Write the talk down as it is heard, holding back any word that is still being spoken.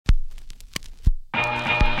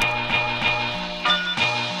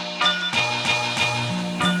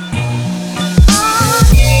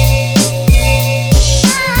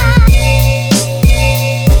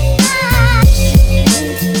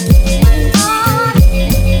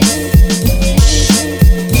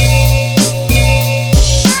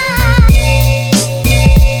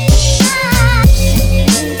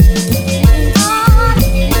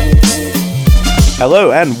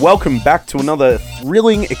Hello and welcome back to another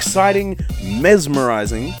thrilling, exciting,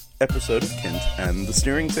 mesmerizing episode of Kent and the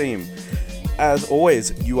Steering Team. As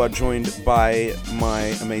always, you are joined by my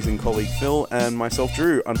amazing colleague Phil and myself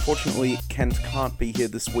Drew. Unfortunately, Kent can't be here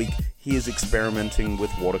this week. He is experimenting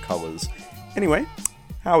with watercolors. Anyway,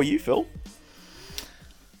 how are you, Phil?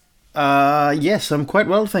 Yes, I'm quite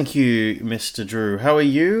well, thank you, Mr. Drew. How are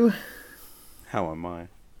you? How am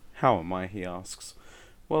I, he asks.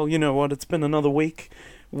 Well, you know what, it's been another week.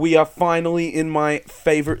 We are finally in my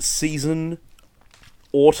favorite season,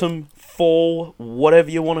 autumn, fall, whatever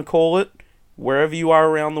you want to call it, wherever you are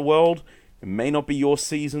around the world. It may not be your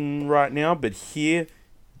season right now, but here,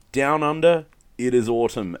 down under, it is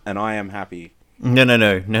autumn, and I am happy.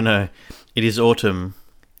 No. It is autumn,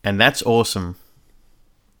 and that's awesome.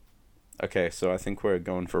 Okay, so I think we're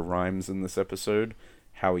going for rhymes in this episode.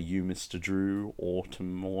 How are you, Mr. Drew?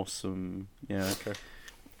 Autumn, awesome. Yeah, okay.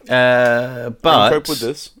 But I can cope with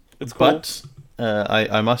this. It's cool. But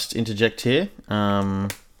I must interject here. Oh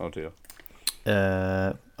dear.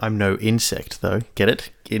 I'm no insect, though. Get it?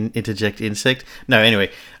 Interject insect. No, anyway.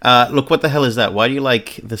 Look, what the hell is that? Why do you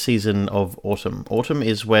like the season of autumn? Autumn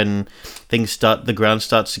is when the ground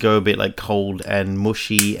starts to go a bit like cold and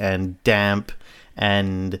mushy and damp,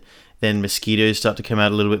 and then mosquitoes start to come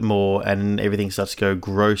out a little bit more, and everything starts to go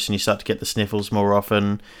gross, and you start to get the sniffles more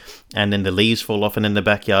often, and then the leaves fall off, and then the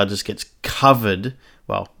backyard just gets covered.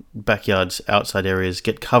 Well, backyards, outside areas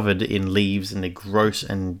get covered in leaves, and they're gross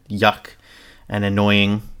and yuck and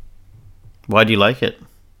annoying. Why do you like it?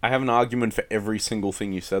 I have an argument for every single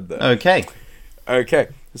thing you said there. Okay.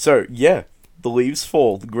 So, yeah, the leaves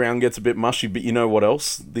fall, the ground gets a bit mushy, but you know what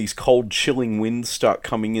else? These cold, chilling winds start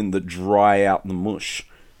coming in that dry out the mush.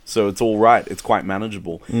 So it's all right. It's quite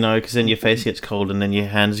manageable. No, because then your face gets cold, and then your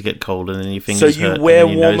hands get cold, and then your fingers hurt. So you wear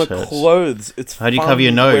and your warmer nose clothes. It's How do you cover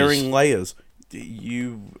your nose? Wearing layers.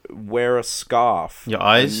 You wear a scarf. Your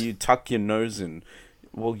eyes? And you tuck your nose in.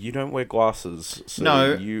 Well, you don't wear glasses, so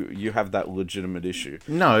No. you have that legitimate issue.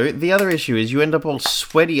 No, the other issue is you end up all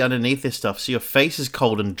sweaty underneath this stuff, so your face is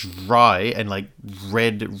cold and dry and like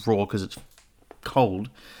red raw because it's cold,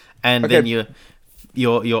 and then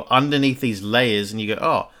you're underneath these layers, and you go,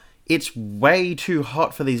 oh, it's way too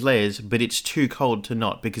hot for these layers, but it's too cold to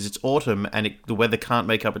not, because it's autumn and the weather can't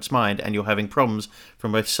make up its mind, and you're having problems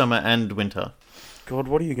from both summer and winter. God,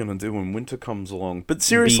 what are you going to do when winter comes along? But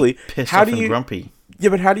seriously, Be pissed how off do you... and grumpy. Yeah,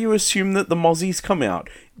 but how do you assume that the mozzies come out?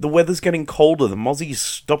 The weather's getting colder. The mozzies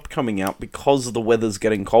stopped coming out because the weather's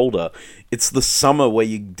getting colder. It's the summer where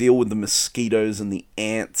you deal with the mosquitoes and the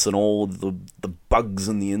ants and all the bugs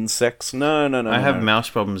and the insects. No. I have mouse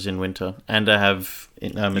problems in winter, and I have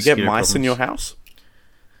mosquito You get mice problems. in your house?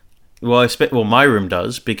 Well, my room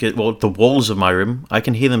does, because, the walls of my room, I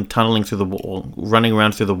can hear them tunneling through the wall, running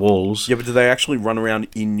around through the walls. Yeah, but do they actually run around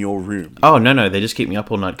in your room? Oh, no, they just keep me up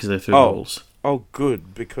all night because they're through the walls. Oh,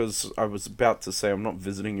 good, because I was about to say I'm not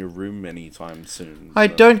visiting your room anytime soon. I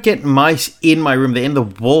don't get mice in my room, they're in the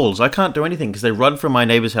walls. I can't do anything because they run from my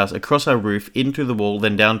neighbour's house, across our roof, in through the wall,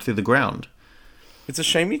 then down through the ground. It's a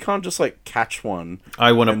shame you can't just, catch one.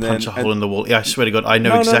 I want to punch a hole in the wall. Yeah, I swear to God, I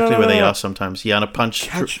know exactly where they are sometimes. Yeah, and a punch...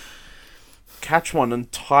 Catch one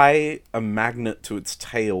and tie a magnet to its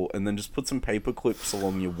tail, and then just put some paper clips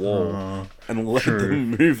along your wall and let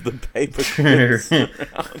them move the paper clips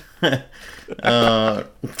around.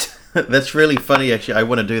 That's really funny, actually. I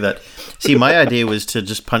want to do that. See, my idea was to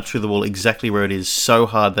just punch through the wall exactly where it is so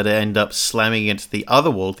hard that I end up slamming against the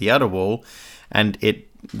other wall, the outer wall, and it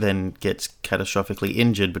then gets catastrophically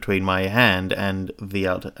injured between my hand and the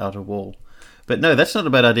outer wall. But no, that's not a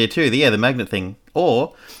bad idea too. The magnet thing.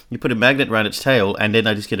 Or you put a magnet around its tail, and then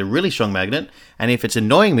I just get a really strong magnet, and if it's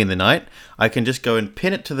annoying me in the night, I can just go and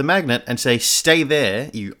pin it to the magnet and say, stay there,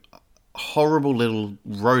 you horrible little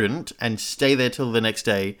rodent, and stay there till the next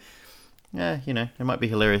day. Yeah, it might be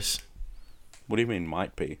hilarious. What do you mean,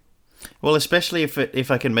 might be? Well, especially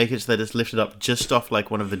if I can make it so that it's lifted up just off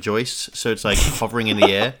like one of the joists, so it's like hovering in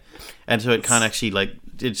the air, and so it can't actually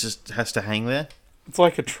it just has to hang there. It's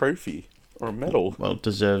like a trophy. Or a medal. Well, it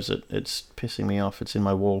deserves it. It's pissing me off. It's in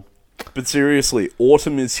my wall. But seriously,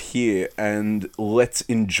 autumn is here, and let's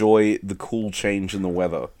enjoy the cool change in the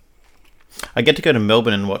weather. I get to go to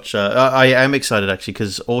Melbourne and watch... I am excited, actually,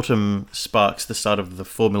 because autumn sparks the start of the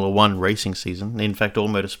Formula 1 racing season. In fact, all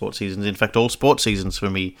motorsport seasons. In fact, all sports seasons for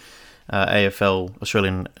me. AFL,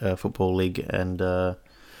 Australian Football League, and...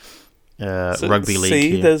 rugby league.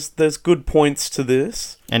 See, there's good points to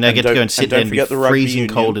this, and I get to go and sit there and be freezing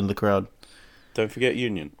cold in the crowd. Don't forget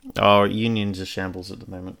Union. Oh, Union's a shambles at the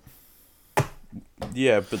moment.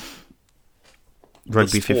 Yeah, but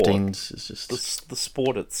rugby 15s is just the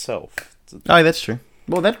sport itself. Oh, that's true.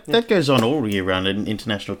 Well, that goes on all year round in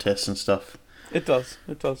international tests and stuff. It does.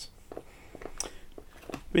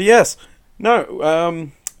 But yes,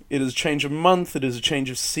 no, it is a change of month, it is a change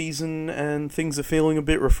of season, and things are feeling a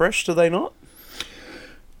bit refreshed, are they not?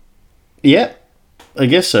 Yeah, I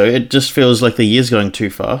guess so. It just feels like the year's going too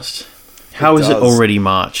fast. How is it already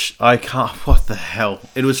March? I can't... What the hell?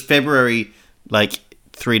 It was February,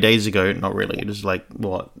 3 days ago. Not really. It was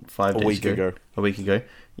 5 days ago? A week ago.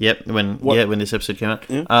 Yep, when this episode came out.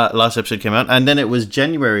 Yeah. Last episode came out. And then it was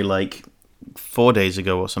January, 4 days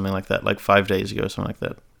ago or something like that. 5 days ago or something like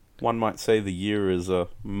that. One might say the year is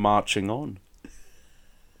marching on.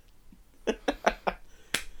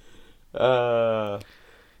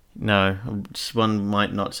 No, one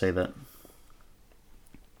might not say that.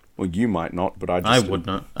 Well, you might not, but I would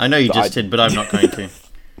not. I know you just did, but I'm not going to.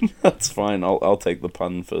 That's fine. I'll take the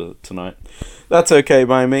pun for tonight. That's okay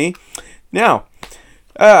by me. Now,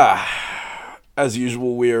 as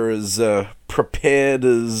usual, we're as prepared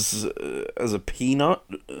as a peanut.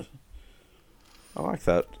 I like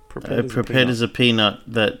that. Prepared as a peanut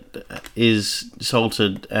that is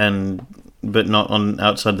salted but not on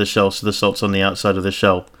outside the shell, so the salt's on the outside of the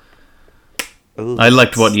shell. Ooh, I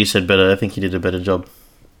liked what you said better. I think you did a better job.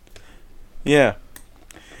 Yeah.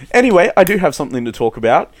 Anyway, I do have something to talk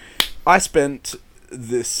about. I spent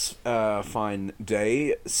this fine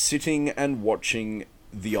day sitting and watching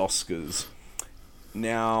the Oscars.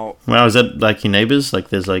 Now... Wow, is that like your neighbours?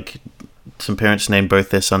 There's some parents named both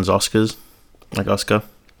their sons Oscars? Like Oscar?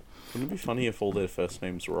 Wouldn't it be funny if all their first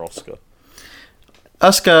names were Oscar?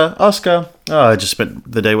 Oscar! Oh, I just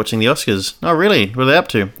spent the day watching the Oscars. Oh, really? What are they up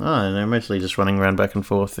to? Oh, they're mostly just running around back and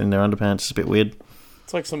forth in their underpants. It's a bit weird.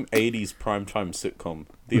 It's like some 80s primetime sitcom.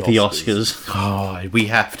 The Oscars. Oh, we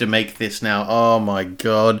have to make this now. Oh, my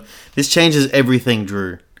God. This changes everything,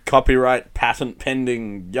 Drew. Copyright, patent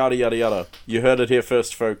pending, yada, yada, yada. You heard it here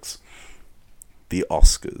first, folks. The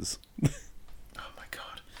Oscars. Oh, my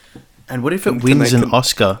God. And what if it wins an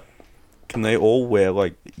Oscar? Can they all wear,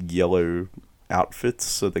 yellow outfits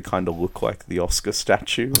so they kind of look like the Oscar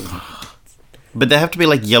statue? But they have to be,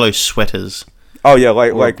 yellow sweaters. Oh, yeah,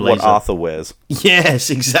 like what Arthur wears. Yes,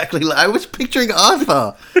 exactly. I was picturing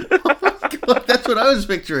Arthur. Oh, my God. That's what I was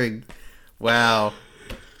picturing. Wow.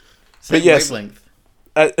 But yes, wavelength.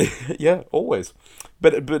 yeah, always.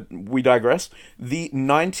 But we digress. The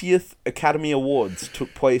 90th Academy Awards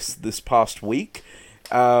took place this past week.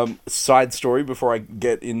 Side story before I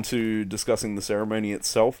get into discussing the ceremony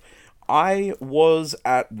itself. I was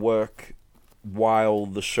at work while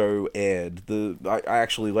the show aired. I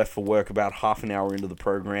actually left for work about half an hour into the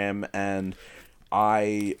program, and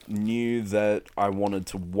I knew that I wanted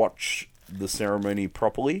to watch the ceremony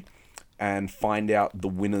properly and find out the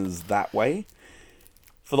winners that way.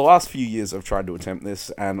 For the last few years, I've tried to attempt this,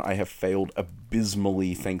 and I have failed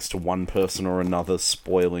abysmally thanks to one person or another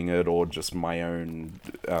spoiling it, or just my own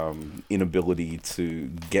inability to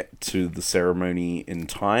get to the ceremony in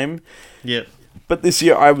time. Yep. But this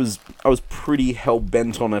year, I was pretty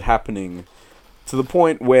hell-bent on it happening, to the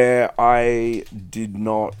point where I did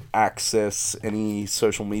not access any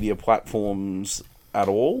social media platforms at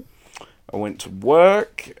all. I went to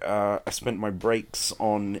work, I spent my breaks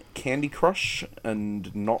on Candy Crush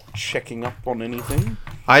and not checking up on anything.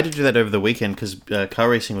 I had to do that over the weekend because car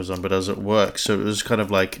racing was on, but I was at work, so it was kind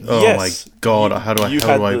of like, oh yes, my God, how do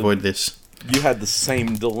I avoid this? You had the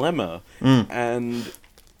same dilemma, and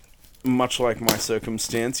much like my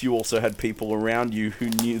circumstance, you also had people around you who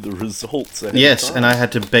knew the results ahead of time. And I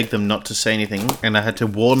had to beg them not to say anything, and I had to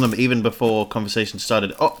warn them even before conversation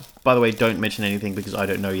started. Oh, by the way, don't mention anything because I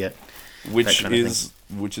don't know yet.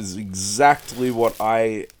 Which is exactly what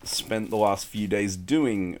I spent the last few days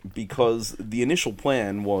doing, because the initial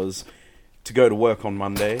plan was to go to work on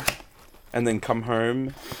Monday and then come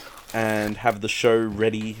home and have the show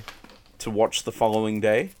ready to watch the following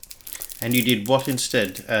day. And you did what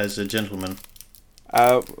instead, as a gentleman?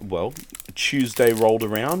 Well, Tuesday rolled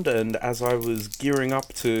around, and as I was gearing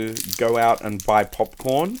up to go out and buy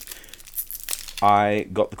popcorn, I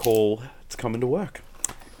got the call to come into work.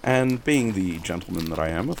 And being the gentleman that I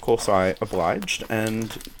am, of course I obliged and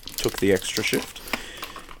took the extra shift.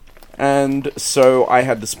 And so I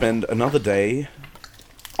had to spend another day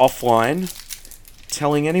offline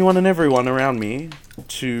telling anyone and everyone around me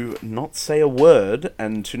to not say a word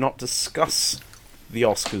and to not discuss the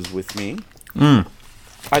Oscars with me.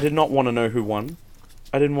 I did not want to know who won.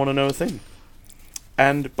 I didn't want to know a thing.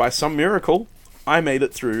 And by some miracle, I made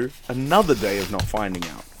it through another day of not finding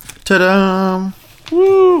out. Ta-da!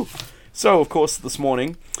 Woo! So, of course, this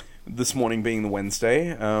morning being the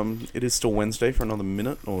Wednesday, it is still Wednesday for another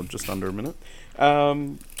minute, or just under a minute,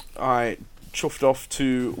 I chuffed off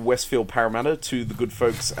to Westfield Parramatta to the good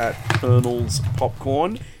folks at Colonel's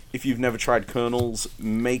Popcorn. If you've never tried Colonel's,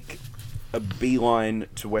 make a beeline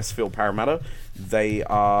to Westfield Parramatta. They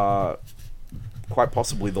are quite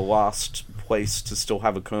possibly the last place to still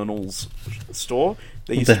have a Colonel's store.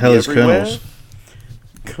 They used the to hell be is everywhere. Colonel's?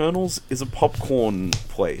 Colonel's is a popcorn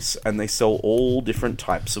place, and they sell all different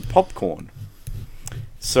types of popcorn.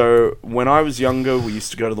 So, when I was younger, we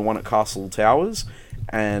used to go to the one at Castle Towers,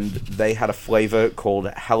 and they had a flavour called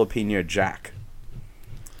Jalapeno Jack.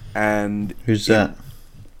 And Who's that?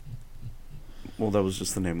 well, that was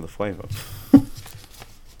just the name of the flavour.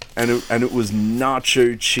 and it was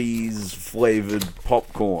nacho cheese flavoured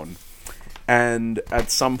popcorn. And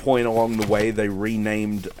at some point along the way, they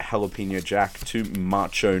renamed Jalapeno Jack to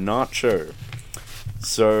Macho Nacho.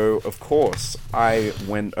 So, of course, I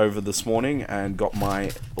went over this morning and got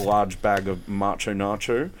my large bag of Macho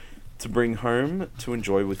Nacho to bring home to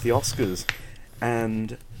enjoy with the Oscars.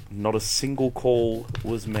 And not a single call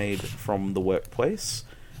was made from the workplace.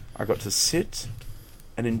 I got to sit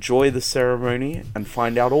and enjoy the ceremony and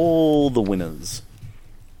find out all the winners.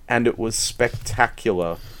 And it was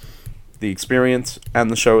spectacular. The experience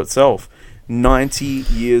and the show itself. 90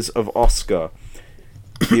 years of Oscar.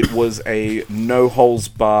 It was a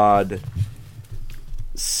no-holds-barred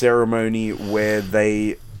ceremony where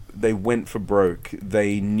they went for broke.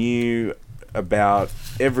 They knew about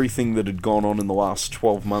everything that had gone on in the last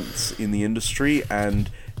 12 months in the industry,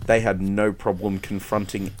 and they had no problem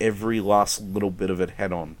confronting every last little bit of it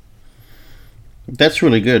head-on. That's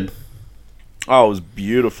really good. Oh, it was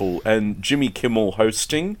beautiful. And Jimmy Kimmel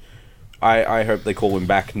hosting, I hope they call him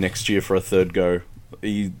back next year for a third go.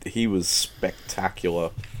 He was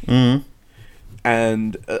spectacular. Mm.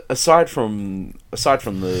 And aside from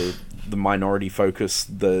the minority focus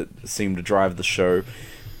that seemed to drive the show,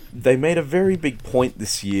 they made a very big point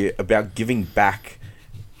this year about giving back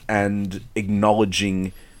and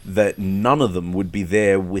acknowledging that none of them would be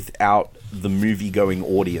there without the movie-going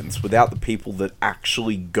audience, without the people that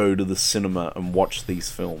actually go to the cinema and watch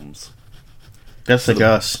these films. That's the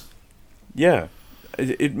Gus. Yeah.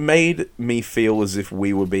 It made me feel as if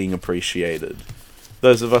we were being appreciated.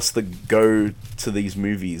 Those of us that go to these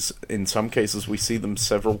movies, in some cases we see them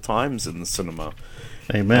several times in the cinema.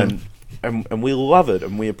 Amen. And we love it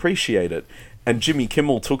and we appreciate it. And Jimmy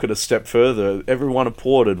Kimmel took it a step further. Everyone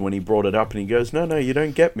applauded when he brought it up and he goes, no, you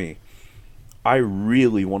don't get me. I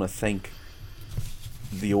really want to thank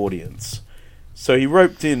the audience. So he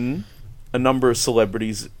roped in a number of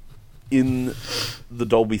celebrities in the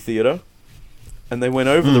Dolby Theatre, and they went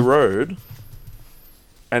over the road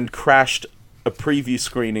and crashed a preview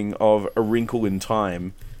screening of A Wrinkle in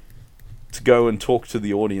Time to go and talk to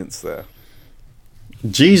the audience there.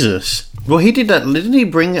 Jesus. Well, he did that. Didn't he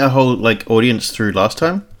bring a whole audience through last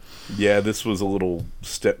time? Yeah, this was a little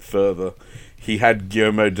step further. He had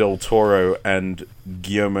Guillermo del Toro and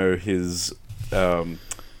Guillermo, his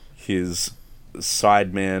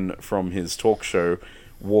sideman from his talk show,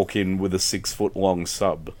 walk in with a 6-foot-long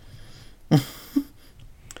sub.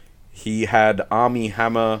 He had Armie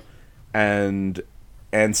Hammer and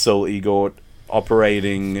Ansel Elgort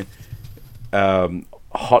operating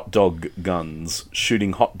hot dog guns,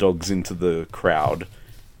 shooting hot dogs into the crowd.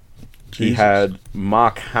 Jesus. He had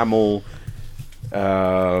Mark Hamill, the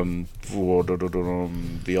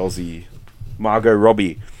Aussie, Margot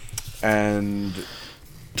Robbie, and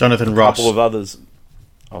Jonathan Ross. A couple of others.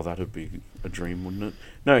 Oh, that'd be a dream, wouldn't it?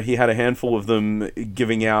 No, he had a handful of them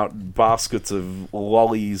giving out baskets of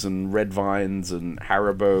lollies and red vines and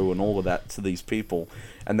Haribo and all of that to these people.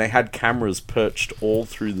 And they had cameras perched all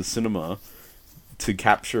through the cinema to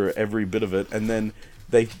capture every bit of it. And then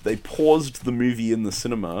they paused the movie in the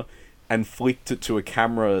cinema and flicked it to a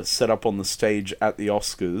camera set up on the stage at the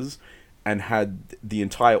Oscars and had the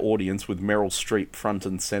entire audience with Meryl Streep front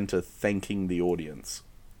and center thanking the audience.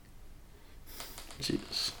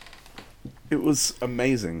 Jesus. It was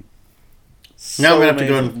amazing. Now I'm going to have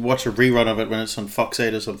amazing. to go and watch a rerun of it when it's on Fox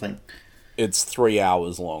 8 or something. It's 3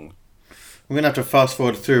 hours long. I'm going to have to fast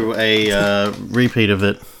forward through a repeat of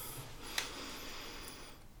it.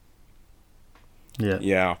 Yeah.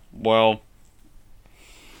 Yeah. Well,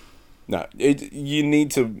 no. You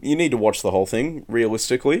need to watch the whole thing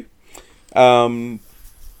realistically.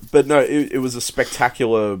 But no, it was a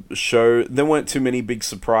spectacular show. There weren't too many big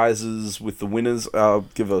surprises with the winners. I'll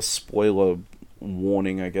give a spoiler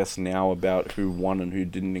warning, I guess, now about who won and who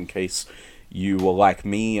didn't, in case you were like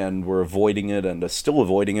me and were avoiding it and are still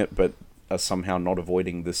avoiding it, but are somehow not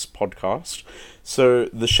avoiding this podcast. So,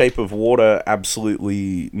 The Shape of Water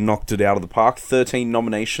absolutely knocked it out of the park. 13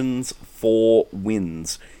 nominations, 4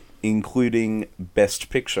 wins. including Best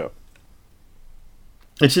Picture.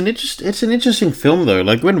 It's an interesting film though.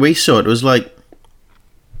 Like when we saw it, it was like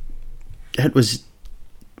it was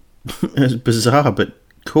bizarre but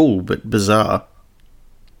cool, but bizarre.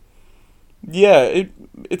 Yeah,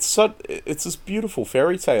 it's this beautiful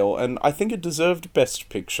fairy tale, and I think it deserved Best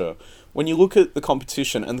Picture. When you look at the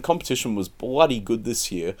competition, and the competition was bloody good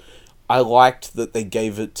this year, I liked that they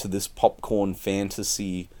gave it to this popcorn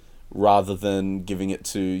fantasy rather than giving it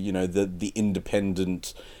to, the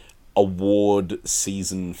independent award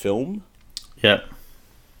season film. Yeah.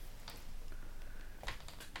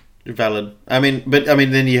 Valid.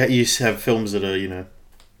 Then you have films that are,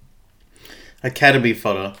 Academy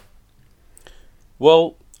fodder.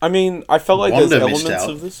 Well, I felt like Wonder there's missed elements out.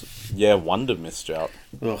 of this. Yeah, Wonder missed out.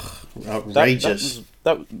 Ugh, outrageous.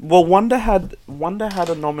 Wonder had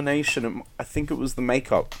a nomination. I think it was the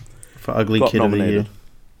makeup. For Ugly Got Kid of the Year. nominated.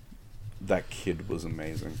 That kid was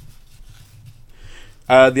amazing.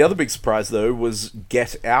 The other big surprise, though, was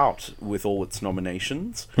Get Out with all its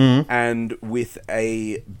nominations, and with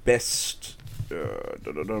a best,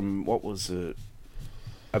 what was it?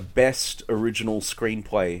 A best original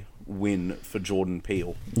screenplay win for Jordan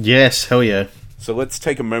Peele. Yes, hell yeah. So let's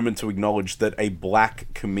take a moment to acknowledge that a black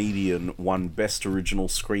comedian won best original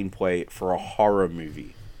screenplay for a horror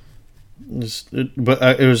movie.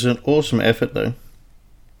 But it was an awesome effort, though.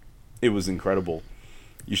 It was incredible.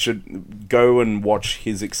 You should go and watch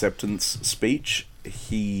his acceptance speech.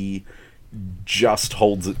 He just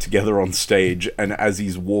holds it together on stage, and as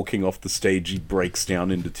he's walking off the stage, he breaks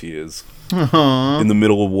down into tears. Aww. In the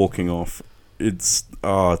middle of walking off. It's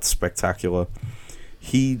spectacular.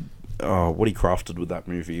 What he crafted with that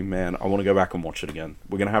movie, man, I want to go back and watch it again.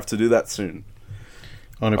 We're going to have to do that soon.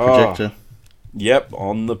 On a projector. Yep,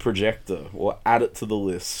 on the projector. We'll add it to the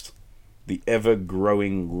list. The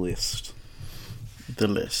ever-growing list. The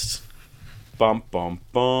list. Bum, bum,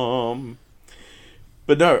 bum.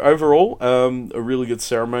 But no, overall, a really good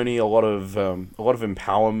ceremony, a lot of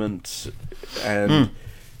empowerment, and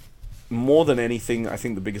more than anything, I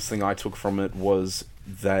think the biggest thing I took from it was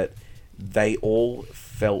that they all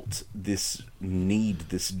felt this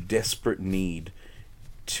desperate need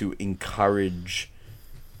to encourage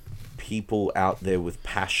people out there with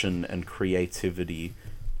passion and creativity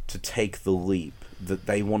to take the leap, that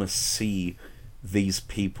they want to see these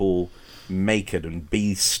people make it and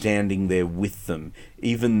be standing there with them.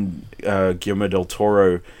 Even Guillermo del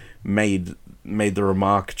Toro made the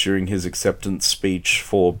remark during his acceptance speech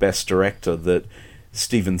for Best Director that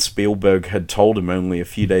Steven Spielberg had told him only a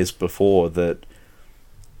few days before that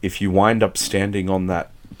if you wind up standing on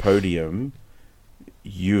that podium,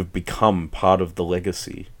 you've become part of the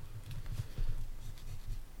legacy.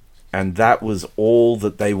 And that was all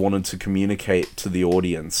that they wanted to communicate to the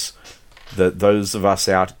audience, that those of us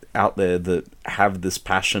out there that have this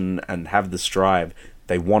passion and have this drive,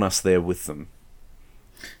 they want us there with them.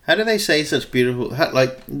 How do they say such beautiful? How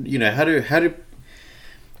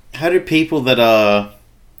do people that are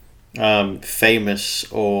famous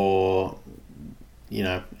or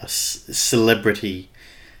a celebrity,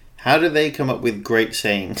 how do they come up with great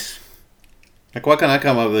sayings? Like, why can't I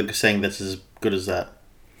come up with a saying that's as good as that?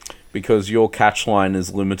 Because your catchline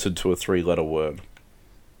is limited to a 3-letter word.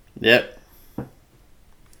 Yep.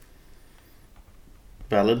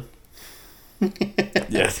 Valid.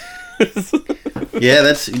 Yes.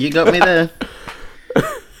 Yeah, you got me there.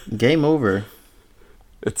 Game over.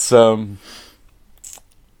 It's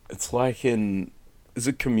like in, is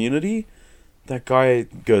it Community? That guy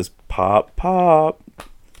goes pop pop.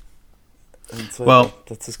 And it's like,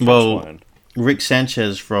 that's his catchline. Rick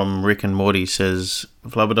Sanchez from Rick and Morty says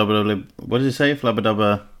flubba dubba dubba. What does he say? Flubba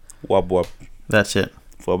dubba. Wub wub. That's it.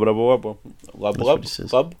 Flubba dubba wub. Lub lub.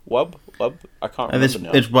 Lub wub lub. I can't remember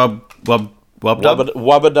now. It's wub dub.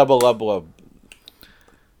 Wubba dubba lub lub.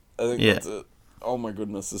 I think Yeah. that's it. Oh my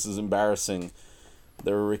goodness, this is embarrassing.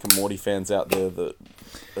 There are Rick and Morty fans out there that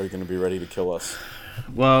are going to be ready to kill us.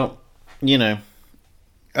 Well, I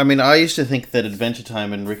used to think that Adventure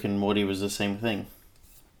Time and Rick and Morty was the same thing.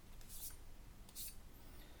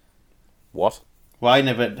 What? Well, I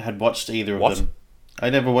never had watched either of them. I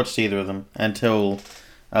never watched either of them until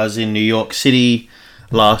I was in New York City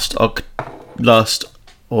last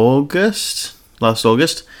August,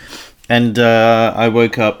 and I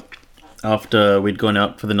woke up after we'd gone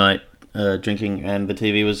out for the night drinking, and the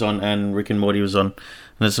TV was on, and Rick and Morty was on, and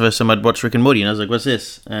that's the first time I'd watched Rick and Morty, and I was like, "What's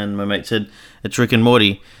this?" And my mate said, "It's Rick and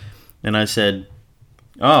Morty," and I said,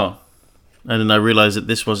 "Oh." And then I realised that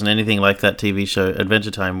this wasn't anything like that TV show, Adventure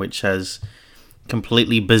Time, which has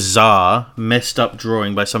completely bizarre, messed up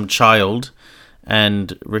drawing by some child,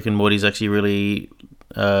 and Rick and Morty's actually really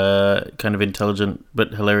kind of intelligent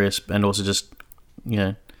but hilarious, and also just,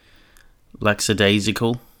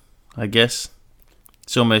 lackadaisical, I guess.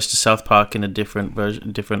 It's almost South Park in a different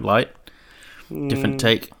version, different light, different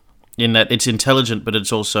take. In that it's intelligent, but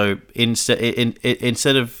it's also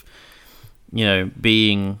instead of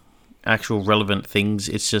being actual relevant things,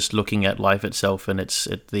 it's just looking at life itself, and it's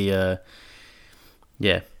at the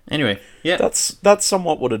Anyway, yeah, that's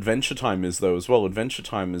somewhat what Adventure Time is, though, as well. Adventure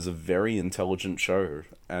Time is a very intelligent show,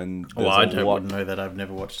 and wouldn't know that. I've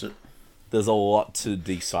never watched it. There's a lot to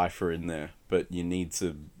decipher in there, but you need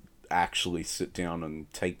to actually sit down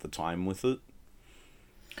and take the time with it.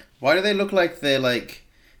 Why do they look like they've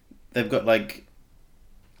got like?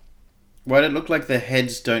 Why do it look like their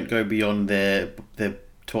heads don't go beyond their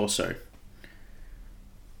torso?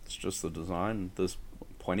 It's just the design. There's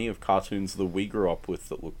plenty of cartoons that we grew up with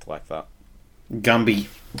that looked like that. Gumby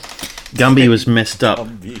was messed up.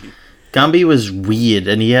 Gumby was weird,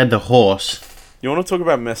 and he had the horse. You want to talk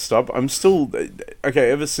about messed up? I'm still...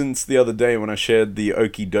 Okay, ever since the other day when I shared the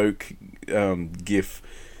Okie Doke gif,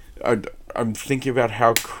 I'm thinking about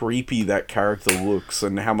how creepy that character looks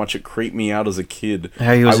and how much it creeped me out as a kid.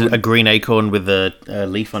 How he was a green acorn with a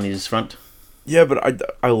leaf on his front. Yeah, but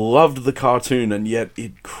I loved the cartoon, and yet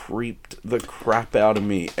it creeped the crap out of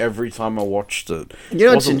me every time I watched it. You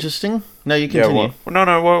know what's interesting? No, you continue.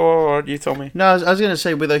 Yeah, what? You tell me. No, I was going to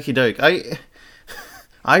say with Okie Doke,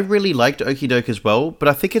 I really liked Okie Doke as well, but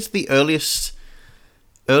I think it's the earliest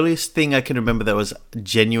thing I can remember that I was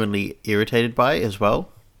genuinely irritated by as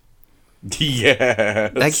well.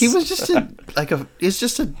 Yeah, like he was just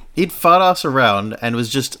he'd fart ass around and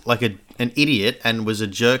was just like an idiot and was a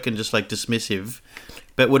jerk and just like dismissive,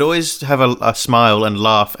 but would always have a smile and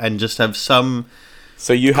laugh and just have some.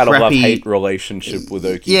 So you had crappy, a love-hate relationship with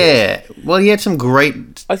Okie. Yeah, well, he had some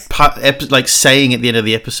great like saying at the end of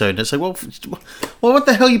the episode, and it's like, well, what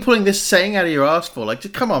the hell are you pulling this saying out of your ass for? Like,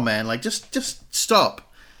 just, come on, man, like just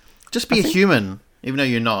stop, just be a human, even though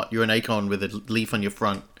you're not. You're an acorn with a leaf on your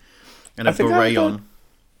front. And a beret on.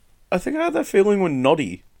 I think I had that feeling with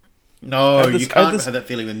Noddy. No, you can't have that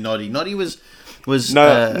feeling with Noddy. Noddy was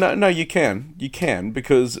no. You can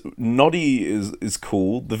because Noddy is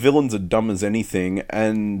cool. The villains are dumb as anything,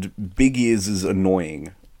 and Big Ears is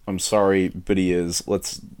annoying. I'm sorry, but he is.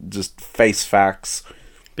 Let's just face facts.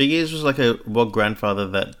 Big Ears was like a grandfather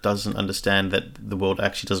that doesn't understand that the world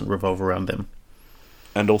actually doesn't revolve around them,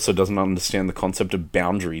 and also doesn't understand the concept of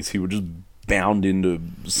boundaries. He would just bound into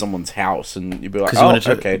someone's house, and you'd be like, "Oh,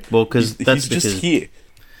 okay." Well, because he's just here.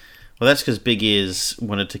 Well, that's because Big Ears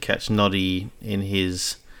wanted to catch Noddy in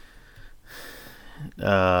his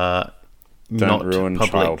Don't ruin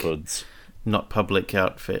childhoods. Not public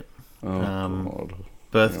outfit. God.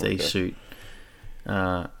 Birthday suit,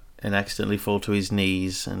 and accidentally fall to his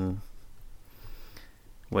knees and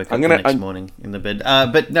wake up the next morning in the bed.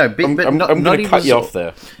 I'm going to cut you off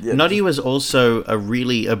there. Yeah. Noddy was also a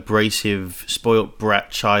really abrasive, spoilt brat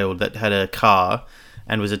child that had a car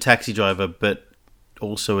and was a taxi driver, but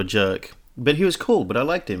also a jerk. But he was cool, but I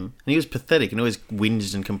liked him. And he was pathetic and always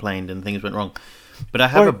whinged and complained and things went wrong. But I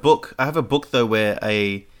have a book. I have a book, though, where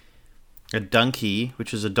a donkey,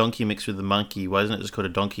 which is a donkey mixed with a monkey. Why isn't it just called a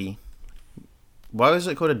donkey? Why was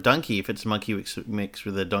it called a donkey if it's a monkey mixed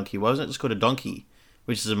with a donkey? Why wasn't it just called a donkey,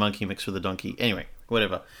 which is a monkey mixed with a donkey? Anyway,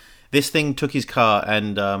 whatever. This thing took his car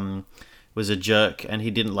and was a jerk, and he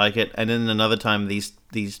didn't like it. And then another time, these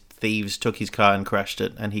thieves took his car and crashed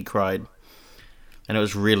it, and he cried. And it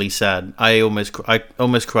was really sad. I almost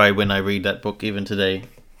cry when I read that book, even today.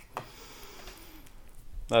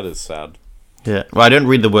 That is sad. Yeah. Well, I don't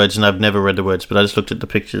read the words, and I've never read the words, but I just looked at the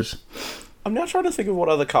pictures. I'm now trying to think of what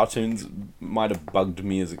other cartoons might have bugged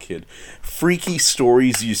me as a kid. Freaky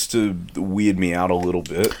Stories used to weird me out a little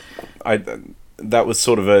bit. That was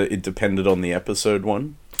sort of it depended on the episode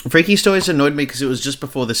one. Freaky Stories annoyed me because it was just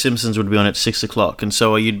before The Simpsons would be on at 6 o'clock, and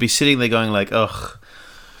so you'd be sitting there going like, ugh.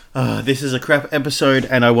 This is a crap episode,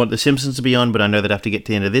 and I want The Simpsons to be on, but I know that I have to get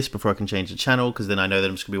to the end of this before I can change the channel, because then I know that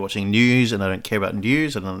I'm just going to be watching news, and I don't care about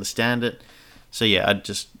news, I don't understand it. So yeah,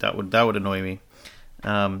 that would annoy me.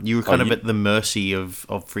 You were kind of at the mercy of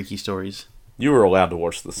Freaky Stories. You were allowed to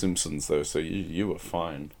watch The Simpsons, though, so you were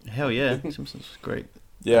fine. Hell yeah, Simpsons was great.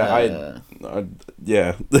 Yeah,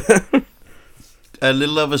 yeah.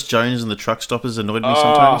 Little Elvis Jones and the Truck Stoppers annoyed me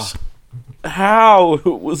sometimes. How? It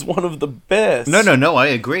was one of the best. No, I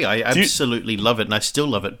agree. I absolutely love it, and I still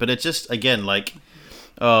love it. But it just, again, like,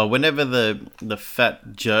 whenever the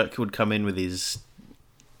fat jerk would come in with his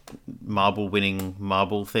winning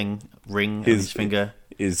marble thing, ring on his finger.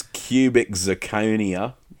 His cubic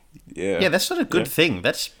zirconia. Yeah. Yeah, that's not a good thing.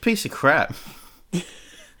 That's a piece of crap.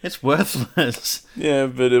 It's worthless. Yeah,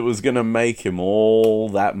 but it was gonna make him all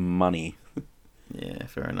that money. Yeah,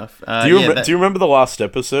 fair enough. Do you remember the last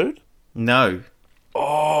episode? No.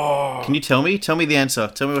 Oh, Can you tell me? Tell me the answer.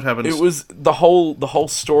 Tell me what happens. it was the whole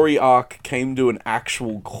story arc came to an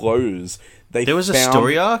actual close. There was a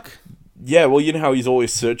story arc? Yeah, well, you know how he's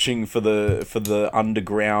always searching for the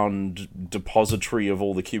underground depository of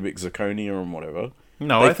all the cubic zirconia and whatever.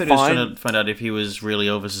 No, I thought he was trying to find out if he was really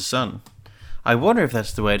Elvis' son. I wonder if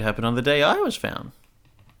that's the way it happened on the day I was found.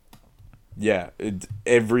 Yeah,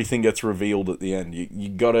 everything gets revealed at the end. You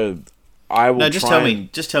gotta. I will. No, just try tell and, me.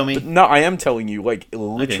 Just tell me. No, I am telling you. Like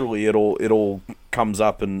literally, it all comes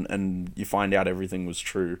up and you find out everything was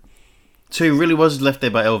true. So he really was left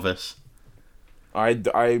there by Elvis.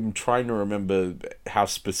 I'm trying to remember how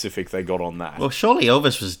specific they got on that. Well, surely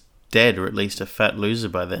Elvis was dead, or at least a fat loser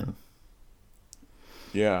by then,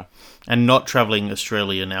 Yeah. and not travelling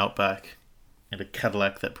Australian outback in a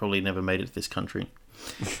Cadillac that probably never made it to this country.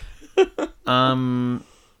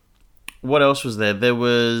 What else was there? There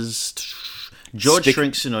was George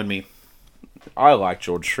Shrinks annoyed me. I like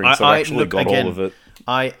George Shrinks. I've actually got all of it.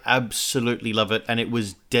 I absolutely love it, and it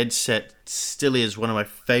was dead set. Still is one of my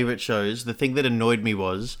favourite shows. The thing that annoyed me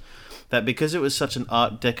was that because it was such an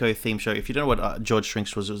Art Deco theme show. If you don't know what George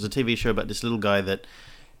Shrinks was, it was a TV show about this little guy that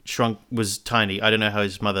was tiny. I don't know how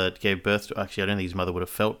his mother gave birth to. Actually, I don't think his mother would have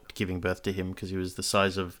felt giving birth to him because he was the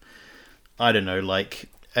size of, I don't know, like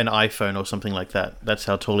an iPhone or something like that. That's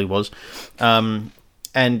how tall he was.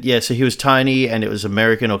 And yeah, so he was tiny, and it was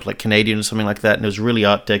American or like Canadian or something like that, and it was really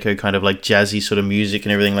Art Deco, kind of like jazzy sort of music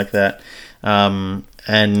and everything like that.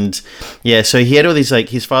 And yeah, so he had all these, like,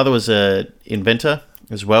 his father was a inventor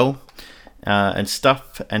as well, and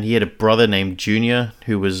stuff, and he had a brother named Junior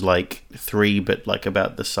who was like 3, but like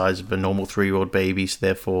about the size of a normal 3-year-old baby, so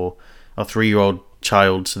therefore a 3-year-old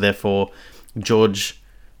child. So therefore, George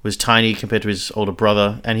was tiny compared to his older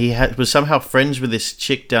brother, and he was somehow friends with this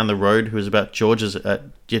chick down the road who was about George's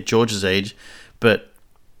age, but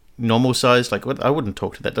normal size. Like, what? I wouldn't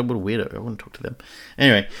talk to that. That would be weirdo. I wouldn't talk to them.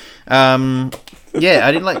 Anyway, yeah,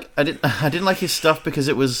 I didn't like his stuff because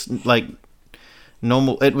it was like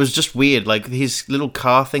normal. It was just weird. Like his little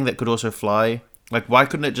car thing that could also fly. Like, why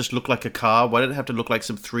couldn't it just look like a car? Why did it have to look like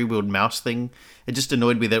some 3-wheeled mouse thing? It just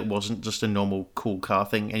annoyed me that it wasn't just a normal cool car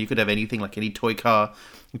thing. And you could have anything, like any toy car,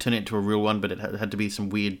 and turn it into a real one, but it had to be some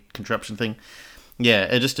weird contraption thing. Yeah,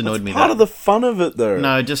 it just annoyed me. Part of the fun of it, though.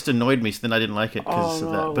 No, it just annoyed me, so then I didn't like it because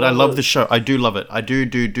of that. But I love the show. I do love it. I do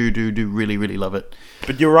really, really love it.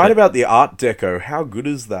 But you're right about the Art Deco. How good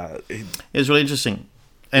is that? It was really interesting.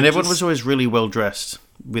 And everyone was always really well dressed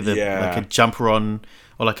with like a jumper on,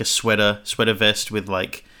 or like a sweater vest with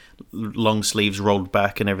like long sleeves rolled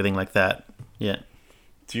back and everything like that. Yeah.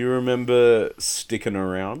 Do you remember Sticking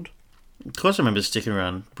Around? Of course I remember Sticking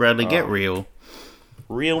Around. Bradley, get real.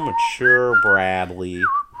 Real mature Bradley.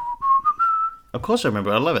 Of course I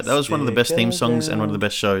remember. I love it. That was one of the best theme songs and one of the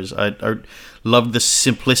best shows. I loved the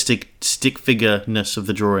simplistic stick figure-ness of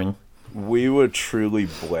the drawing. We were truly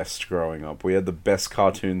blessed growing up. We had the best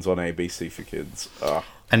cartoons on ABC for kids.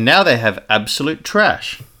 And now they have absolute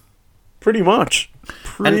trash. Pretty much.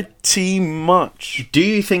 Pretty much. Do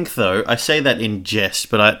you think, though, I say that in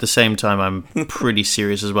jest, but at the same time I'm pretty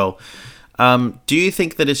serious as well. Do you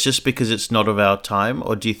think that it's just because it's not of our time,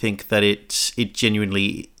 or do you think that it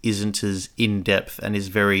genuinely isn't as in-depth and is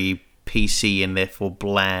very PC and therefore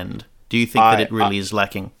bland? Do you think that it really is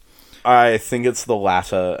lacking? I think it's the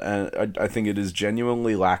latter, and I think it is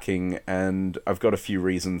genuinely lacking, and I've got a few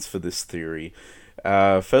reasons for this theory.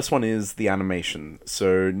 First one is the animation.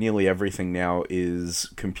 So nearly everything now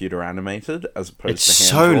is computer animated as opposed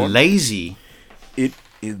to hand-drawn. It's so lazy. It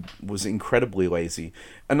was incredibly lazy.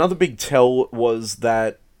 Another big tell was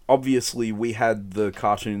that obviously we had the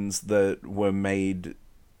cartoons that were made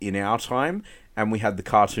in our time, and we had the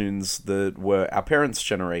cartoons that were our parents'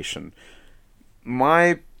 generation.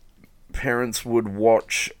 My parents would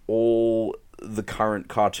watch all the current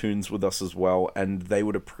cartoons with us as well, and they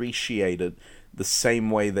would appreciate it the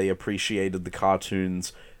same way they appreciated the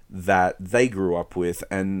cartoons that they grew up with,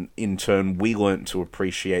 and in turn we learnt to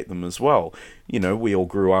appreciate them as well. You know, we all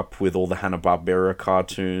grew up with all the Hanna-Barbera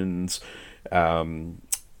cartoons, all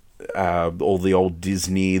the old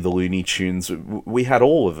Disney, the Looney Tunes. We had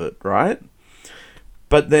all of it, right?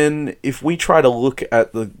 But then if we try to look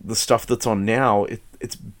at the stuff that's on now,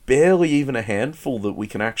 it's barely even a handful that we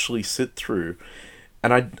can actually sit through.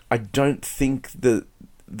 And I don't think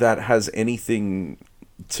that has anything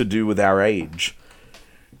to do with our age.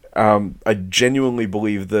 I genuinely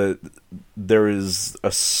believe that there is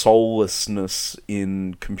a soullessness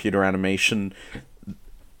in computer animation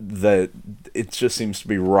that it just seems to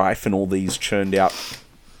be rife in all these churned out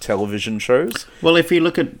television shows. Well, if you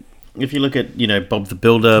look at Bob the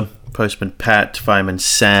Builder, Postman Pat, Fireman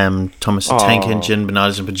Sam, Thomas the Tank Engine,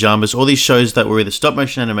 Bananas in Pajamas, all these shows that were either stop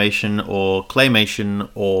motion animation or claymation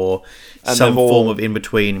or some form of in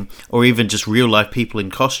between, or even just real life people in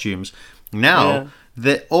costumes. Now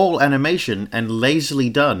they're all animation and lazily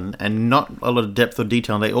done, and not a lot of depth or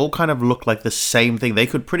detail. They all kind of look like the same thing. They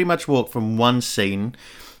could pretty much walk from one scene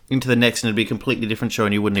into the next, and it'd be a completely different show,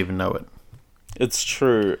 and you wouldn't even know it. It's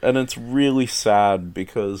true, and it's really sad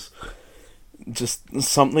because just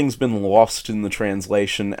something's been lost in the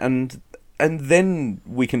translation, and then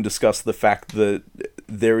we can discuss the fact that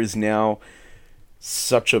there is now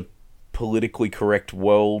such a politically correct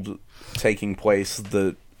world taking place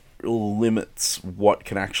that limits what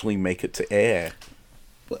can actually make it to air.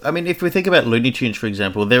 I mean, if we think about Looney Tunes, for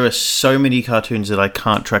example, there are so many cartoons that I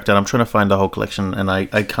can't track down. I'm trying to find the whole collection, and I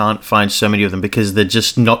can't find so many of them because they're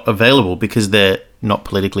just not available, because they're not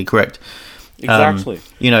politically correct. Exactly.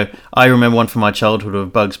 I remember one from my childhood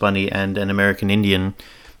of Bugs Bunny and an American Indian,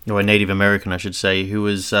 or a Native American, I should say, who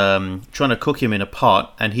was trying to cook him in a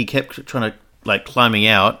pot, and he kept trying to, climbing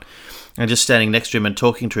out and just standing next to him and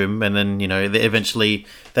talking to him, and then, eventually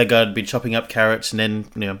that guy would be chopping up carrots and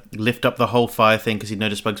then, lift up the whole fire thing because he'd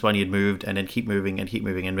noticed Bugs Bunny had moved, and then keep moving, and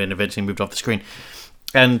then eventually moved off the screen.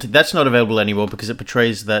 And that's not available anymore because it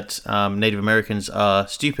portrays that Native Americans are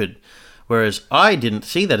stupid. Whereas I didn't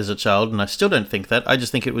see that as a child, and I still don't think that. I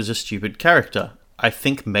just think it was a stupid character. I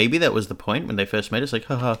think maybe that was the point when they first made it. It's like,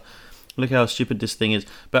 haha, look how stupid this thing is.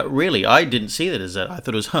 But really, I didn't see that as that. I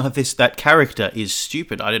thought it was, that character is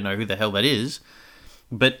stupid. I don't know who the hell that is.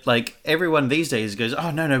 But, everyone these days goes,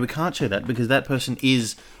 oh, no, we can't show that because that person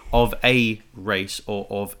is of a race or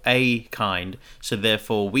of a kind. So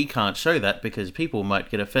therefore, we can't show that because people might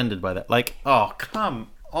get offended by that. Oh,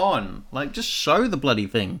 come on. Just show the bloody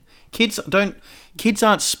thing. Kids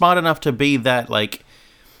aren't smart enough to be that,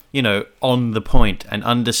 on the point and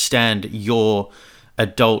understand your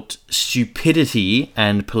adult stupidity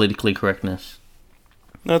and politically correctness.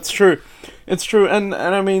 That's true. It's true. And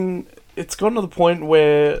I mean, it's gotten to the point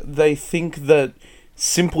where they think that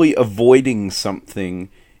simply avoiding something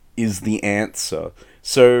is the answer.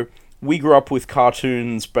 So we grew up with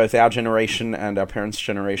cartoons, both our generation and our parents'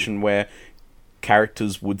 generation, where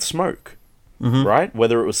characters would smoke. Mm-hmm. Right?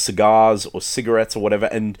 Whether it was cigars or cigarettes or whatever,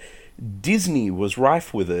 and Disney was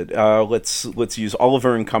rife with it. Let's use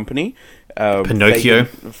Oliver and Company. Pinocchio.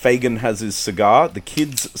 Fagin has his cigar. The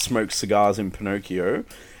kids smoke cigars in Pinocchio.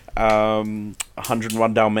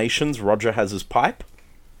 101 Dalmatians. Roger has his pipe.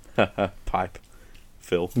 Pipe.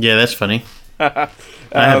 Phil. Yeah, that's funny. Yeah,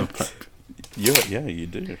 you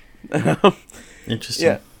do. Interesting.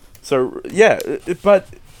 Yeah. So but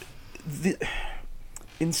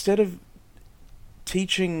instead of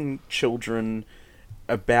teaching children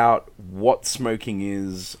about what smoking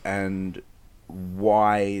is and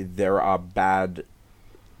why there are bad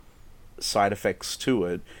side effects to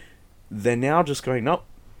it, they're now just going, no,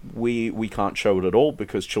 we can't show it at all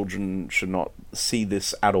because children should not see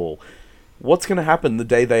this at all. What's going to happen the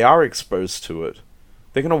day they are exposed to it?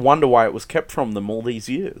 They're going to wonder why it was kept from them all these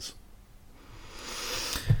years.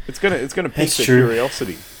 It's going to pique their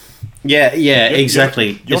curiosity. Yeah,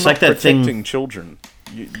 exactly. You're it's not like that protecting thing. children.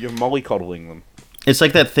 You're mollycoddling them. It's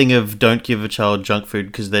like that thing of don't give a child junk food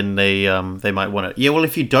because then they might want it. Yeah, well,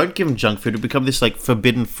 if you don't give them junk food, it'll become this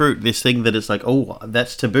forbidden fruit, this thing that it's like, oh,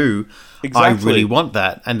 that's taboo. Exactly. I really want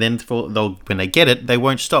that, and then when they get it, they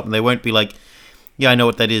won't stop, and they won't be like, yeah, I know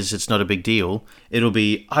what that is. It's not a big deal. It'll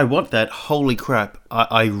be, I want that. Holy crap!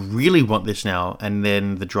 I really want this now, and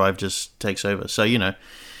then the drive just takes over. So Yep.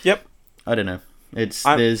 I don't know. There's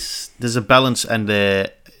a balance, and they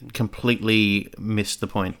completely missed the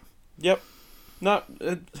point. Yep. No,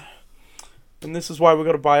 and this is why we've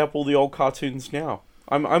got to buy up all the old cartoons now.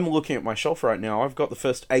 I'm looking at my shelf right now. I've got the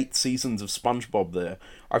first 8 seasons of SpongeBob there.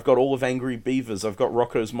 I've got all of Angry Beavers. I've got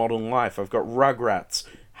Rocko's Modern Life. I've got Rugrats,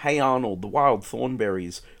 Hey Arnold, The Wild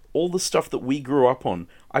Thornberrys, all the stuff that we grew up on.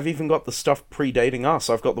 I've even got the stuff predating us.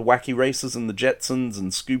 I've got the Wacky Racers and the Jetsons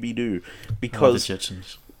and Scooby-Doo, because the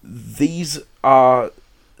Jetsons. These are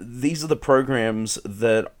the programs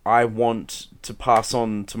that I want to pass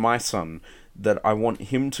on to my son, that I want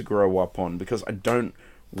him to grow up on, because I don't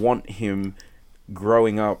want him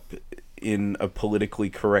growing up in a politically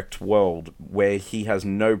correct world where he has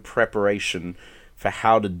no preparation for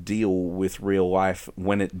how to deal with real life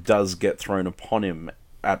when it does get thrown upon him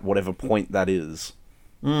at whatever point that is.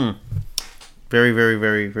 Very, very,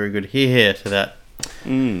 very, very good. Hear to that.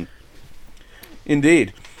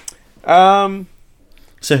 Indeed.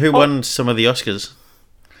 So who won some of the Oscars?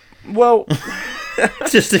 Well,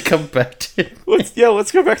 Just to come back to.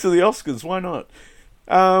 let's go back to the Oscars. Why not?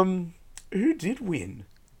 Who did win?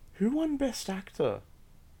 Who won Best Actor?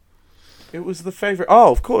 It was the favorite.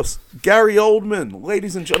 Oh, of course, Gary Oldman.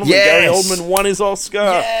 Ladies and gentlemen, Gary Yes! Oldman won his Oscar.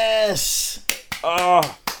 Yes. Yes.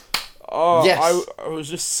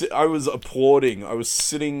 I was applauding. I was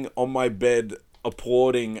sitting on my bed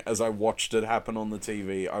applauding as I watched it happen on the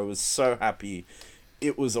TV. I was so happy.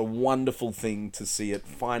 It was a wonderful thing to see it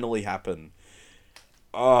finally happen.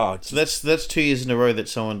 So that's 2 years in a row that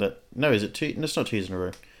someone that is it two? No, it's not 2 years in a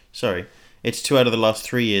row. Sorry, it's 2 out of the last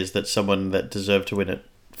 3 years that someone that deserved to win it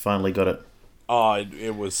finally got it.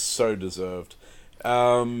 It was so deserved.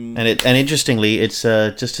 And interestingly, it's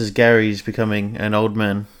just as Gary's becoming an old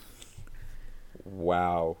man.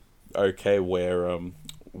 Wow. Okay, we're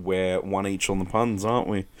one each on the puns, aren't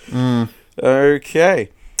we? Okay.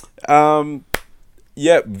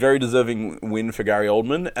 Yeah, very deserving win for Gary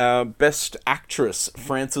Oldman. Best Actress,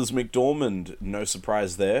 Frances McDormand. No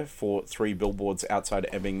surprise there for 3 Billboards Outside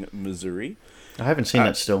Ebbing, Missouri. I haven't seen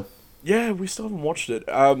that still. Yeah, we still haven't watched it.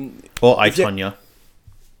 Or I, Tonya.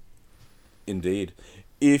 Indeed.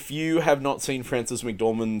 If you have not seen Frances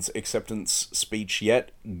McDormand's acceptance speech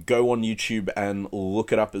yet, go on YouTube and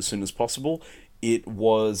look it up as soon as possible. It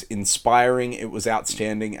was inspiring, it was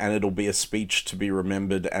outstanding, and it'll be a speech to be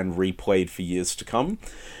remembered and replayed for years to come.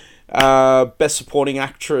 Best Supporting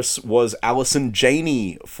Actress was Allison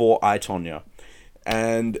Janney for I, Tonya.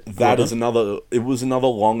 And that is another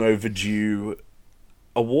long overdue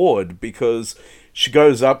award, because she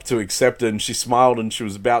goes up to accept it and she smiled and she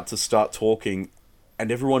was about to start talking,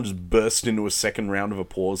 and everyone just burst into a second round of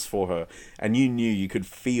applause for her. And you could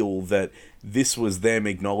feel that this was them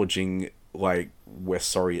acknowledging, like, we're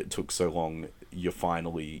sorry it took so long. You've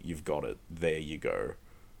got it. There you go.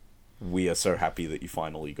 We are so happy that you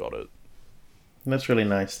finally got it. That's really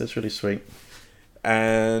nice. That's really sweet.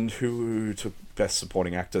 And who took Best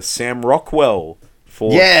Supporting Actor? Sam Rockwell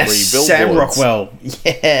for 3 Billboards. Sam Rockwell.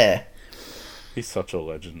 Yeah. He's such a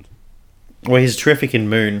legend. Well, he's terrific in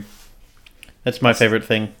Moon. That's my favourite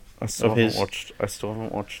thing. I still haven't watched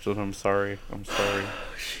it. I'm sorry.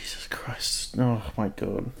 Jesus Christ. Oh, my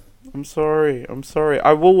God. I'm sorry.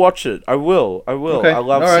 I will watch it. I will. Okay. I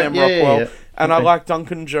love All right. Sam Yeah, Rockwell. yeah. And Okay. I like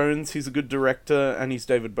Duncan Jones. He's a good director. And he's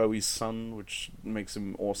David Bowie's son, which makes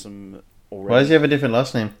him awesome already. Why does he have a different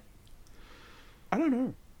last name? I don't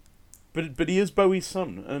know. But he is Bowie's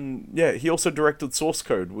son. And yeah, he also directed Source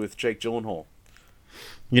Code with Jake Gyllenhaal.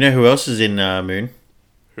 You know who else is in Moon?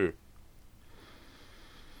 Who?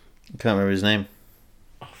 I can't remember his name.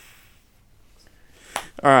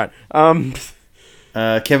 Alright.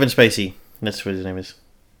 Kevin Spacey. That's what his name is.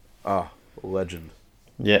 Legend.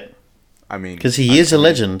 Yeah. I mean, because he is a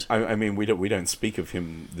legend. I mean, we don't speak of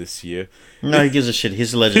him this year. No, he gives a shit.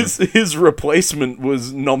 He's a legend. His replacement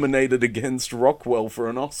was nominated against Rockwell for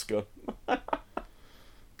an Oscar.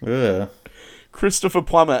 Ugh. Christopher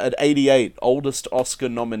Plummer at 88, oldest Oscar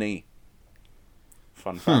nominee.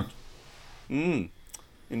 Fun fact.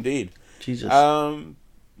 Indeed. Jesus.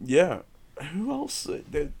 Yeah. Who else?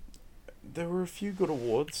 There were a few good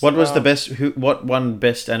awards. What was the best? What won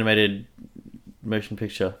best animated motion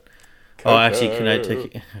picture? Coco. Oh, actually, can I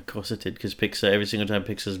take it? Of course it did, because Pixar, every single time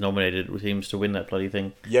Pixar's nominated, it seems to win that bloody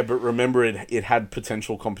thing. Yeah, but remember, it had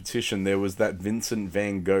potential competition. There was that Vincent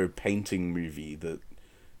Van Gogh painting movie that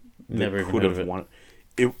Never even could heard of have it. won.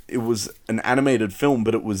 It was an animated film,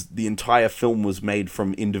 but the entire film was made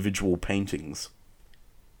from individual paintings.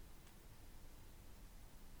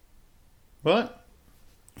 What?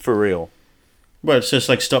 For real. Well, it's just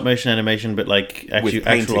like stop motion animation, but like actual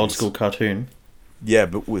paintings. old school cartoon. Yeah,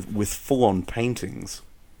 but with full on paintings.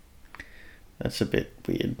 That's a bit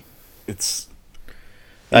weird. It's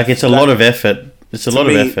like it's a lot of effort. It's a lot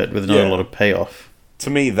of effort with not a lot of payoff. To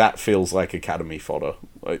me, that feels like Academy fodder.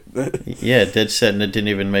 Like, yeah, dead set, and it didn't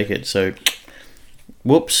even make it. So,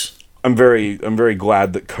 whoops. I'm very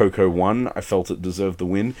glad that Coco won. I felt it deserved the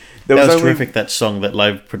win. That was terrific. That song, that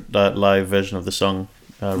live version of the song.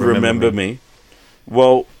 Remember Me.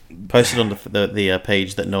 Well, posted on the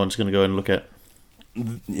page that no one's going to go and look at.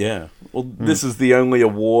 Yeah. Well, this is the only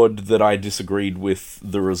award that I disagreed with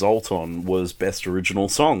the result on, was Best Original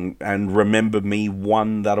Song, and Remember Me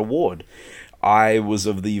won that award. I was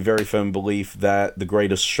of the very firm belief that The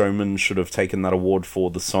Greatest Showman should have taken that award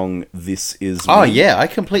for the song This Is Me. Oh, yeah, I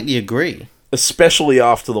completely agree. Especially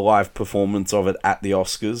after the live performance of it at the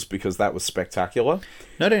Oscars, because that was spectacular.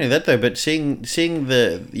 Not only that, though, but seeing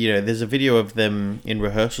the, there's a video of them in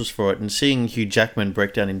rehearsals for it, and seeing Hugh Jackman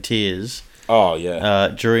break down in tears... Oh, yeah.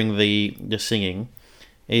 During the singing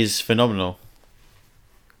is phenomenal.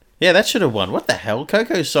 Yeah, that should have won. What the hell?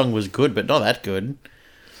 Coco's song was good, but not that good.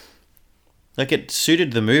 Like, it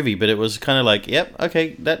suited the movie, but it was kind of like, yep,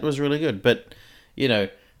 okay, that was really good. But, you know,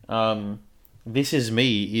 This Is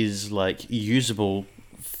Me is, like, usable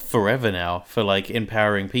forever now for, like,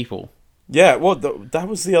 empowering people. Yeah, well, that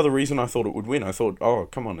was the other reason I thought it would win. I thought, oh,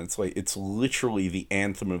 come on, it's literally the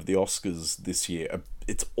anthem of the Oscars this year.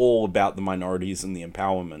 It's all about the minorities and the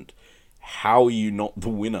empowerment. How are you not the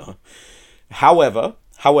winner? However,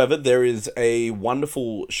 there is a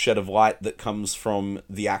wonderful shed of light that comes from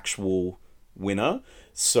the actual winner.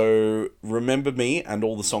 So, Remember Me and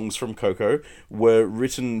all the songs from Coco were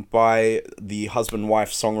written by the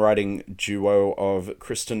husband-wife songwriting duo of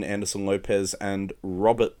Kristen Anderson Lopez and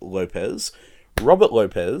Robert Lopez. Robert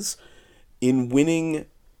Lopez, in winning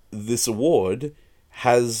this award,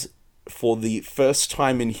 has, for the first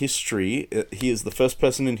time in history, he is the first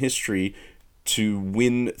person in history to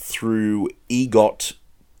win through EGOT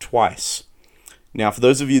twice. Now, for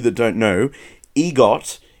those of you that don't know,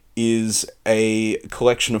 EGOT is a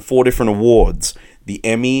collection of 4 different awards: the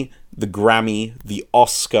Emmy, the Grammy, the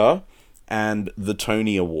Oscar, and the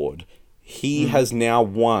Tony Award. He has now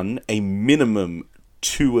won a minimum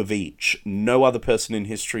 2 of each. No other person in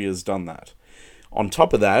history has done that. On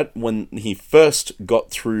top of that, when he first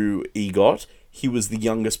got through EGOT, he was the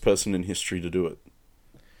youngest person in history to do it.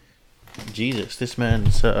 Jesus, this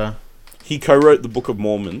man's... He co-wrote the Book of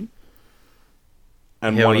Mormon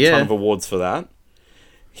and Hell won a yeah. ton of awards for that.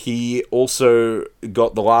 He also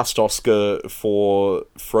got the last Oscar for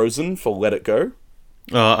Frozen for Let It Go.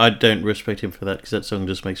 Oh, I don't respect him for that, because that song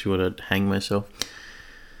just makes me want to hang myself.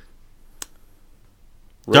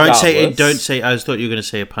 Don't say, I thought you were going to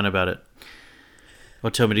say a pun about it. Or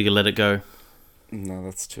tell me to let it go. No,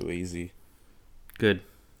 that's too easy. Good.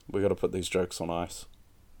 We got to put these jokes on ice.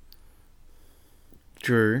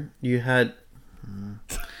 Drew, you had...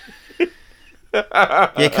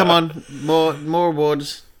 Yeah, come on. More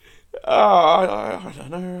awards. I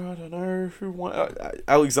don't know who won.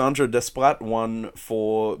 Alexandra Desplat won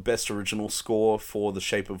for Best Original Score for The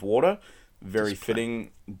Shape of Water. Very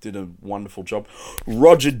fitting. Did a wonderful job.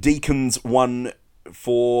 Roger Deakins won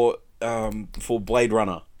for Blade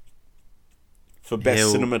Runner. For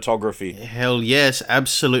Best Cinematography. Hell yes,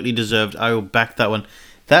 absolutely deserved. I will back that one.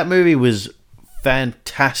 That movie was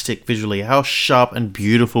fantastic visually. How sharp and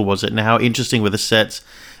beautiful was it, and how interesting were the sets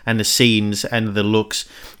and the scenes and the looks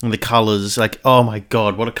and the colours. Like, oh my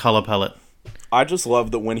god, what a colour palette. I just love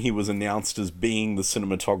that when he was announced as being the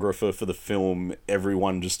cinematographer for the film,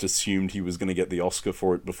 everyone just assumed he was going to get the Oscar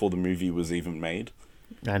for it before the movie was even made.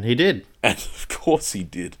 And he did. And of course he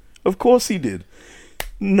did. Of course he did.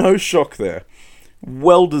 No shock there.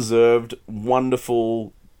 Well deserved.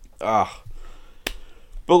 Wonderful.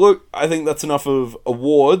 But look, I think that's enough of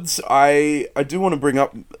awards. I do want to bring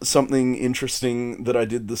up something interesting that I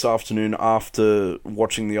did this afternoon after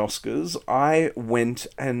watching the Oscars. I went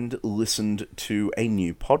and listened to a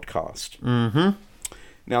new podcast. Mm-hmm.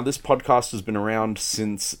 Now, this podcast has been around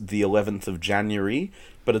since the 11th of January,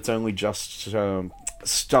 but it's only just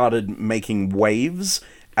started making waves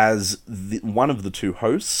as one of the 2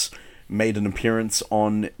 hosts made an appearance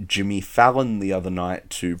on Jimmy Fallon the other night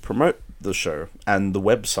to promote the show and the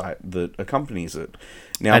website that accompanies it.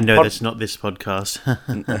 Now, I know that's not this podcast.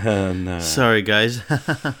 No. Sorry, guys.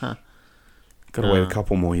 Gotta wait a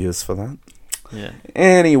couple more years for that. Yeah.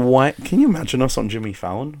 Anyway, can you imagine us on Jimmy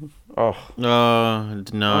Fallon? Oh.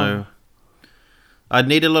 No. I'd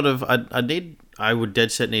need a lot of... I would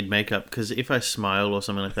dead set need makeup, because if I smile or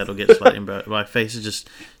something like that, it'll get slightly embarrassed. My face is just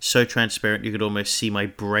so transparent, you could almost see my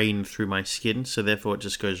brain through my skin, so therefore it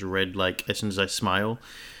just goes red like as soon as I smile.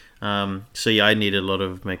 So yeah, I need a lot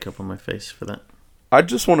of makeup on my face for that. I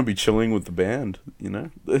just want to be chilling with the band, you know?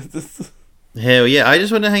 Hell yeah, I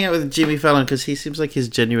just want to hang out with Jimmy Fallon, because he seems like he's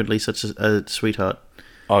genuinely such a sweetheart.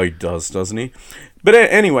 Oh, he does, doesn't he? But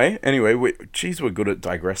anyway, we're good at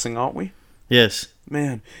digressing, aren't we? Yes.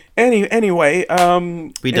 Man. Anyway,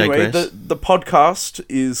 we digress. The podcast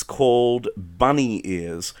is called Bunny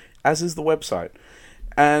Ears, as is the website.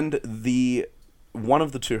 And one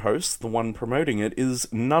of the 2 hosts, the one promoting it,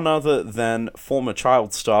 is none other than former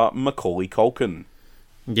child star Macaulay Culkin.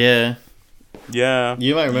 Yeah. Yeah.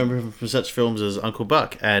 You might remember him from such films as Uncle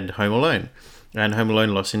Buck and Home Alone. And Home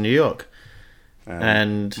Alone Lost in New York.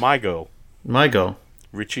 And My Girl.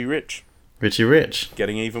 Richie Rich. Richie Rich.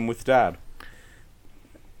 Getting Even with Dad.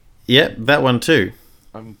 Yep, that one too.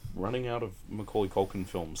 I'm running out of Macaulay Culkin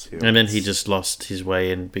films here. And then he just lost his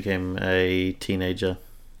way and became a teenager.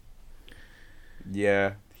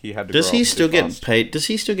 Yeah, he had to. Does he still get paid? Does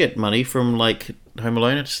he still get money from like Home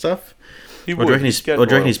Alone and stuff? He or do you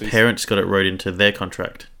reckon his parents got it wrote into their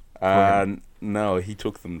contract? No, he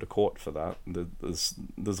took them to court for that.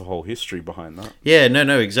 There's a whole history behind that. Yeah,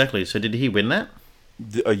 no, exactly. So did he win that?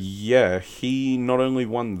 Yeah, he not only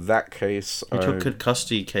won that case... He took a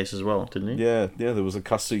custody case as well, didn't he? Yeah, there was a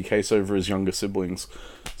custody case over his younger siblings.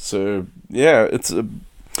 So, yeah, it's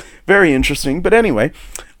very interesting. But anyway,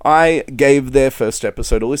 I gave their first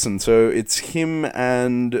episode a listen. So it's him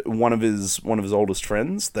and one of his oldest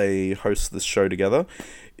friends. They host this show together.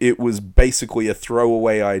 It was basically a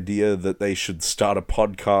throwaway idea that they should start a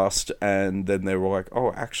podcast, and then they were like,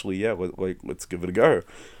 oh, actually, yeah, let's give it a go.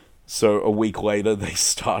 So a week later, they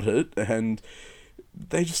started, and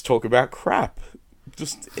they just talk about crap.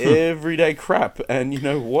 Just everyday crap. And you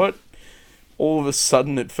know what? All of a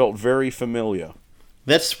sudden, it felt very familiar.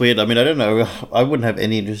 That's weird. I mean, I don't know. I wouldn't have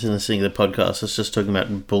any interest in listening to the podcast. It's just talking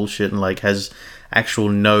about bullshit and, like, has actual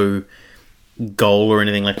no goal or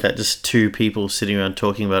anything like that. Just two people sitting around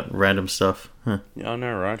talking about random stuff. Huh. Yeah, I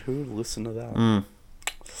know, right? Who would listen to that?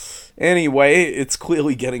 Anyway, it's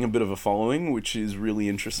clearly getting a bit of a following, which is really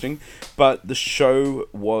interesting. But the show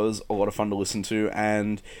was a lot of fun to listen to,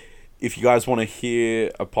 and if you guys want to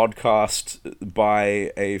hear a podcast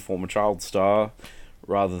by a former child star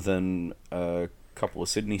rather than a couple of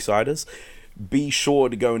Sydney-siders, be sure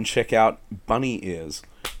to go and check out Bunny Ears.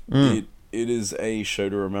 It is a show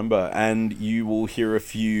to remember, and you will hear a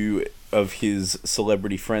few of his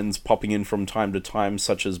celebrity friends popping in from time to time,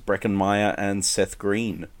 such as Breckin Meyer and Seth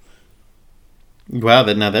Green. Wow,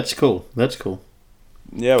 that's cool. That's cool.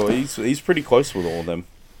 Yeah, well, he's pretty close with all of them.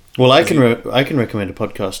 Well, I can recommend a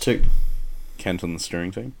podcast too. Kent and the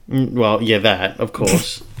Steering Team. Well, yeah, that of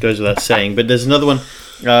course goes without saying. But there's another one.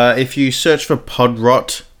 If you search for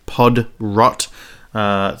Podrot on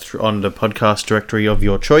the podcast directory of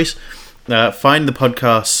your choice, find the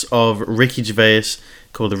podcasts of Ricky Gervais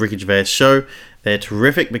called The Ricky Gervais Show. They're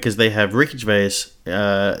terrific because they have Ricky Gervais,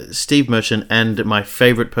 Steve Merchant, and my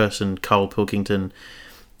favourite person, Carl Pilkington.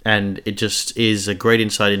 And it just is a great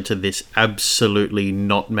insight into this absolutely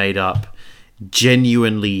not made up,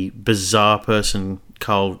 genuinely bizarre person,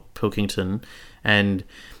 Carl Pilkington. And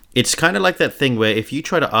it's kind of like that thing where if you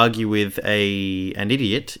try to argue with an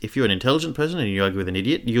idiot, if you're an intelligent person and you argue with an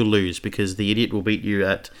idiot, you'll lose because the idiot will beat you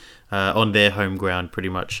at on their home ground pretty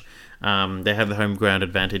much. They have the home ground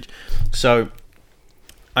advantage. So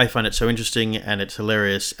I find it so interesting and it's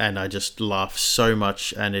hilarious and I just laugh so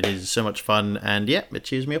much and it is so much fun and yeah, it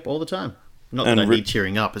cheers me up all the time. Not that I need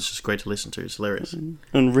cheering up, it's just great to listen to. It's hilarious.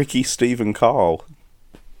 And Ricky, Steve and Carl.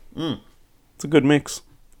 It's a good mix.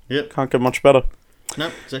 Yep. Can't get much better. No,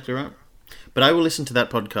 exactly right. But I will listen to that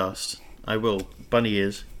podcast. I will. Bunny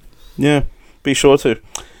ears. Yeah, be sure to.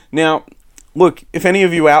 Now, look, if any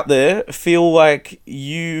of you out there feel like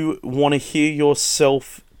you want to hear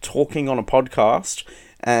yourself talking on a podcast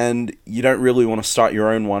and you don't really want to start your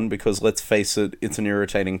own one because, let's face it, it's an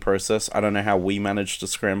irritating process. I don't know how we managed to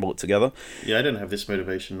scramble it together. Yeah, I don't have this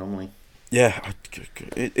motivation normally. Yeah,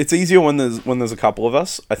 it's easier when there's a couple of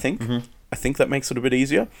us, I think. Mm-hmm. I think that makes it a bit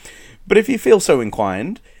easier. But if you feel so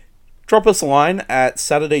inclined, drop us a line at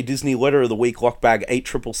Saturday Disney Letter of the Week, Lockbag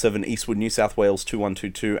 8777 Eastwood, New South Wales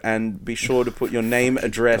 2122, and be sure to put your name,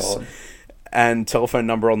 address, and telephone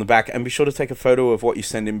number on the back, and be sure to take a photo of what you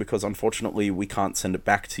send in because unfortunately we can't send it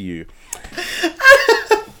back to you.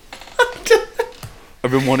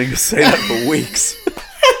 I've been wanting to say that for weeks.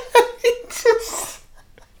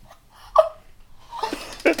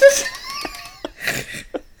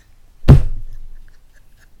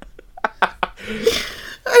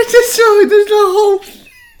 I just saw there's the whole.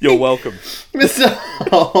 You're welcome. There's the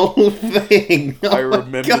whole thing. I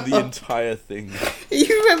remember the entire thing.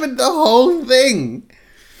 You remembered the whole thing.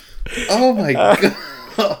 Oh my god.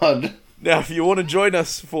 Now, if you want to join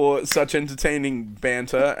us for such entertaining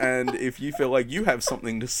banter, and if you feel like you have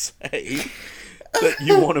something to say that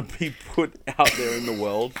you want to be put out there in the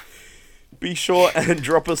world, be sure and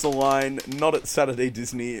drop us a line, not at Saturday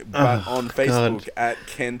Disney, but on Facebook at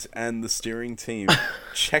Kent and the Steering Team.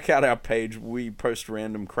 Check out our page. We post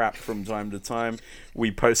random crap from time to time. We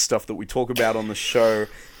post stuff that we talk about on the show,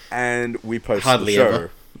 and we post hardly the show. Ever.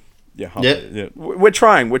 Yeah, hardly. Yeah. We're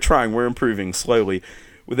trying. We're improving slowly.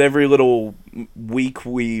 With every little week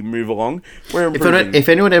we move along, we're improving. If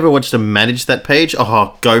anyone ever wants to manage that page,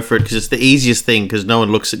 go for it, because it's the easiest thing, because no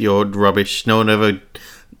one looks at your rubbish. No one ever...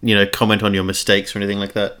 comment on your mistakes or anything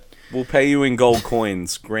like that. We'll pay you in gold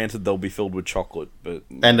coins. Granted, they'll be filled with chocolate, but...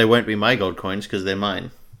 And they won't be my gold coins, because they're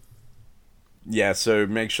mine. Yeah, so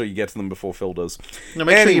make sure you get to them before Phil does. No,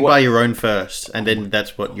 make sure you buy your own first, and then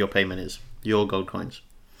that's what your payment is. Your gold coins.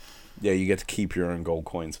 Yeah, you get to keep your own gold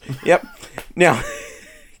coins. Yep. Now,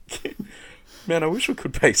 Man, I wish we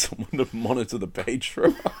could pay someone to monitor the page for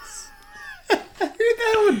us. Who the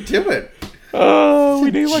hell would do it? Oh,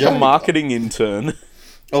 we need like a joke. marketing intern.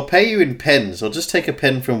 I'll pay you in pens. I'll just take a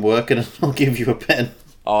pen from work and I'll give you a pen.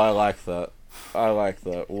 Oh, I like that. I like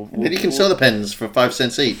that. Then you can sell the pens for 5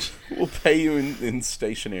 cents each. We'll pay you in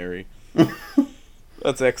stationery.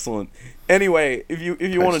 That's excellent. Anyway, if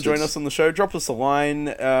you want to join us on the show, drop us a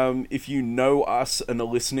line. If you know us and are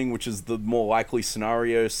listening, which is the more likely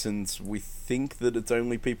scenario, since we think that it's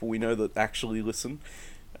only people we know that actually listen,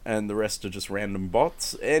 and the rest are just random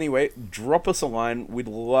bots. Anyway, drop us a line. We'd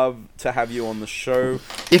love to have you on the show.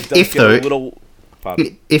 If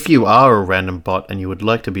you are a random bot and you would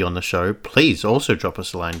like to be on the show, please also drop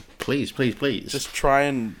us a line. Please, please, please. Just try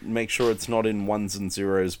and make sure it's not in ones and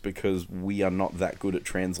zeros, because we are not that good at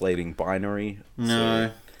translating binary. No,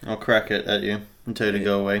 I'll crack it at you and tell you to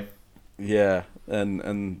go away. Yeah,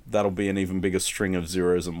 and that'll be an even bigger string of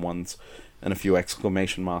zeros and ones and a few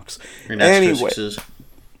exclamation marks. And anyway,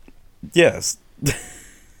 yes.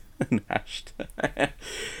 And hashtag.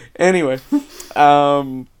 Anyway,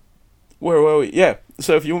 where were we? Yeah,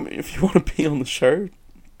 so if you want to be on the show,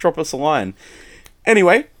 drop us a line.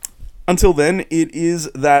 Anyway, until then, it is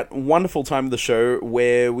that wonderful time of the show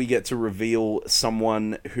where we get to reveal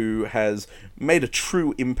someone who has made a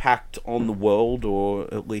true impact on the world,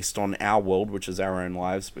 or at least on our world, which is our own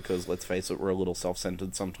lives, because let's face it, we're a little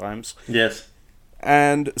self-centered sometimes. Yes.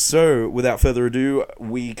 And so, without further ado,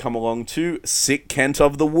 we come along to Sick Kent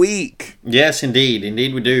of the Week. Yes, indeed.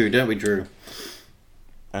 Indeed we do, don't we, Drew?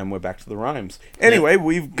 And we're back to the rhymes. Anyway,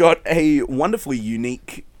 we've got a wonderfully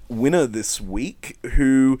unique winner this week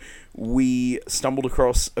who we stumbled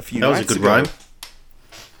across a few nights ago. That was a good rhyme.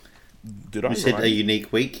 Did I? You said a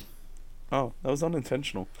unique week. Oh, that was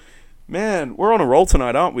unintentional. Man, we're on a roll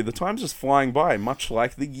tonight, aren't we? The time's just flying by, much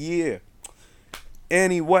like the year.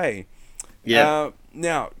 Anyway. Yeah.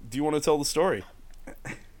 Now, do you want to tell the story?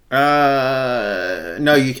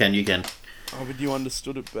 No, you can. Oh, but you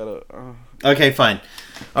understood it better. Okay, fine.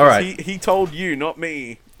 All right. He told you, not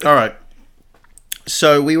me. All right.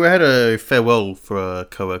 So we had a farewell for a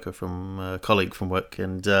colleague from work,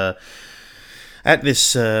 and at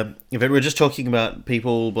this event, we were just talking about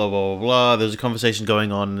people, blah blah blah blah. There was a conversation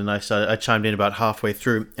going on, and I chimed in about halfway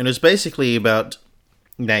through, and it was basically about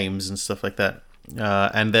names and stuff like that.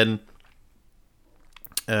 And then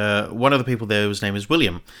one of the people there, his name is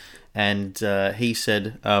William. And he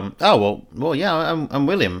said, "Oh well, yeah, I'm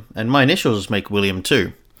William, and my initials make William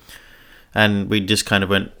too." And we just kind of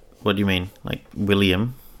went, "What do you mean, like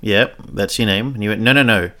William? Yeah, that's your name." And he went,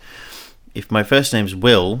 "No. If my first name's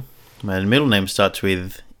Will, my middle name starts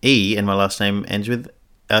with E, and my last name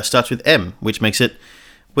starts with M, which makes it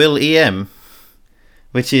Will E.M.,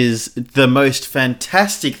 which is the most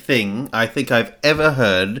fantastic thing I think I've ever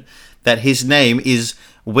heard. That his name is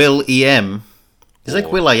Will E.M." It's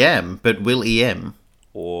like Will I Am, but Will E.M.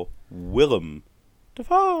 Or Willem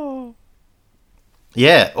Dafoe.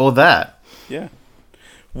 Yeah, or that. Yeah.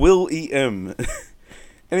 Will E.M.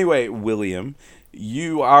 Anyway, William,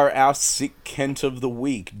 you are our Sick Kent of the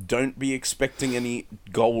Week. Don't be expecting any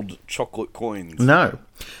gold chocolate coins. No.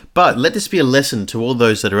 But let this be a lesson to all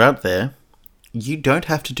those that are out there. You don't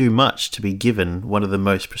have to do much to be given one of the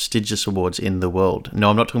most prestigious awards in the world.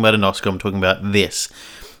 No, I'm not talking about an Oscar. I'm talking about this.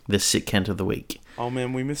 The Sick Kent of the Week. Oh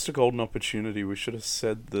man, we missed a golden opportunity. We should have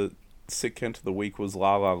said that Sick Kent of the Week was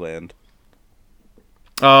La La Land.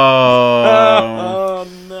 Oh,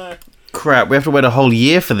 no. Crap, we have to wait a whole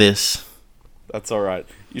year for this. That's alright.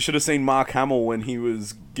 You should have seen Mark Hamill when he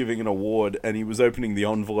was giving an award and he was opening the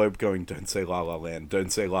envelope going, "Don't say La La Land,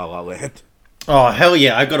 don't say La La Land." Oh, hell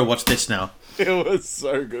yeah, I gotta watch this now. It was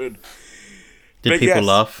so good. Did people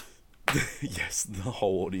laugh? Yes, the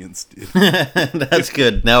whole audience did. That's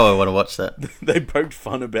good. Now I want to watch that. They poked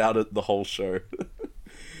fun about it the whole show.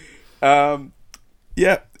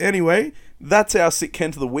 Yeah, anyway, that's our Sick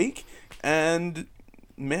Kent of the Week. And,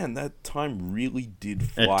 man, that time really did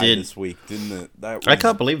fly this week, didn't it? I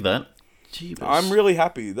can't believe that. Jeebus. I'm really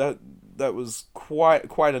happy. That was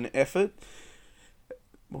quite an effort.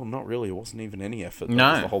 Well, not really. It wasn't even any effort.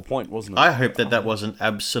 That was the whole point, wasn't it? I hope that wasn't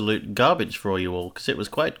absolute garbage for all you all, because it was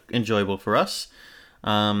quite enjoyable for us.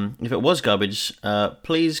 If it was garbage,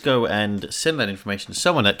 please go and send that information to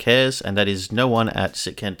someone that cares, and that is no one at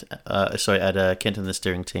Kent and the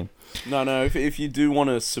Steering Team. No. If you do want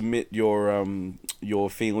to submit your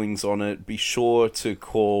feelings on it, be sure to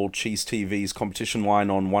call Cheese TV's competition line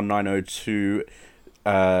on 1902.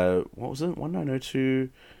 What was it?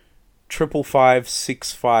 1902. 555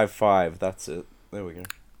 655. That's it. There we go.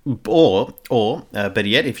 Or better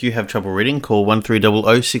yet, if you have trouble reading, call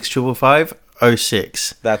 1300 6555.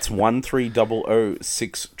 65506. That's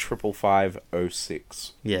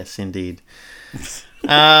 1300655506. Yes, indeed.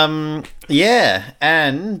 Yeah,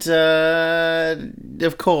 and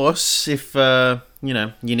of course, if you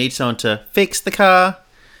need someone to fix the car,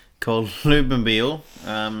 call Lubmobile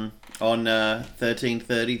on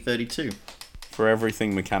 133032. For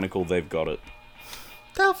everything mechanical, they've got it.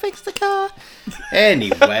 They'll fix the car.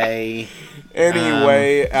 Anyway,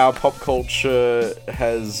 our pop culture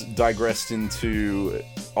has digressed into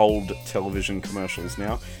old television commercials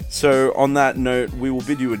now. So on that note, we will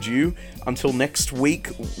bid you adieu. Until next week,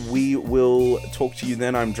 we will talk to you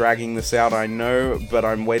then. I'm dragging this out, I know, but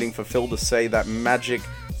I'm waiting for Phil to say that magic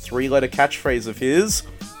 3-letter catchphrase of his.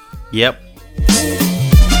 Yep.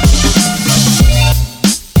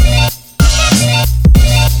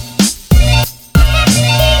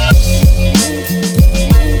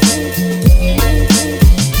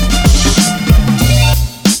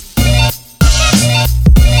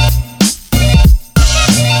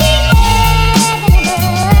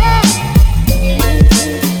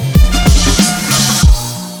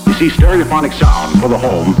 Stereophonic sound for the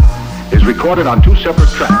home is recorded on 2 separate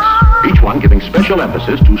tracks, each one giving special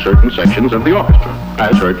emphasis to certain sections of the orchestra,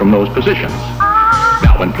 as heard from those positions.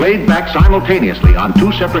 Now, when played back simultaneously on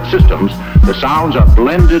 2 separate systems, the sounds are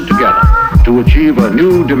blended together to achieve a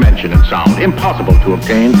new dimension in sound, impossible to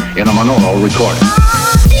obtain in a monaural recording.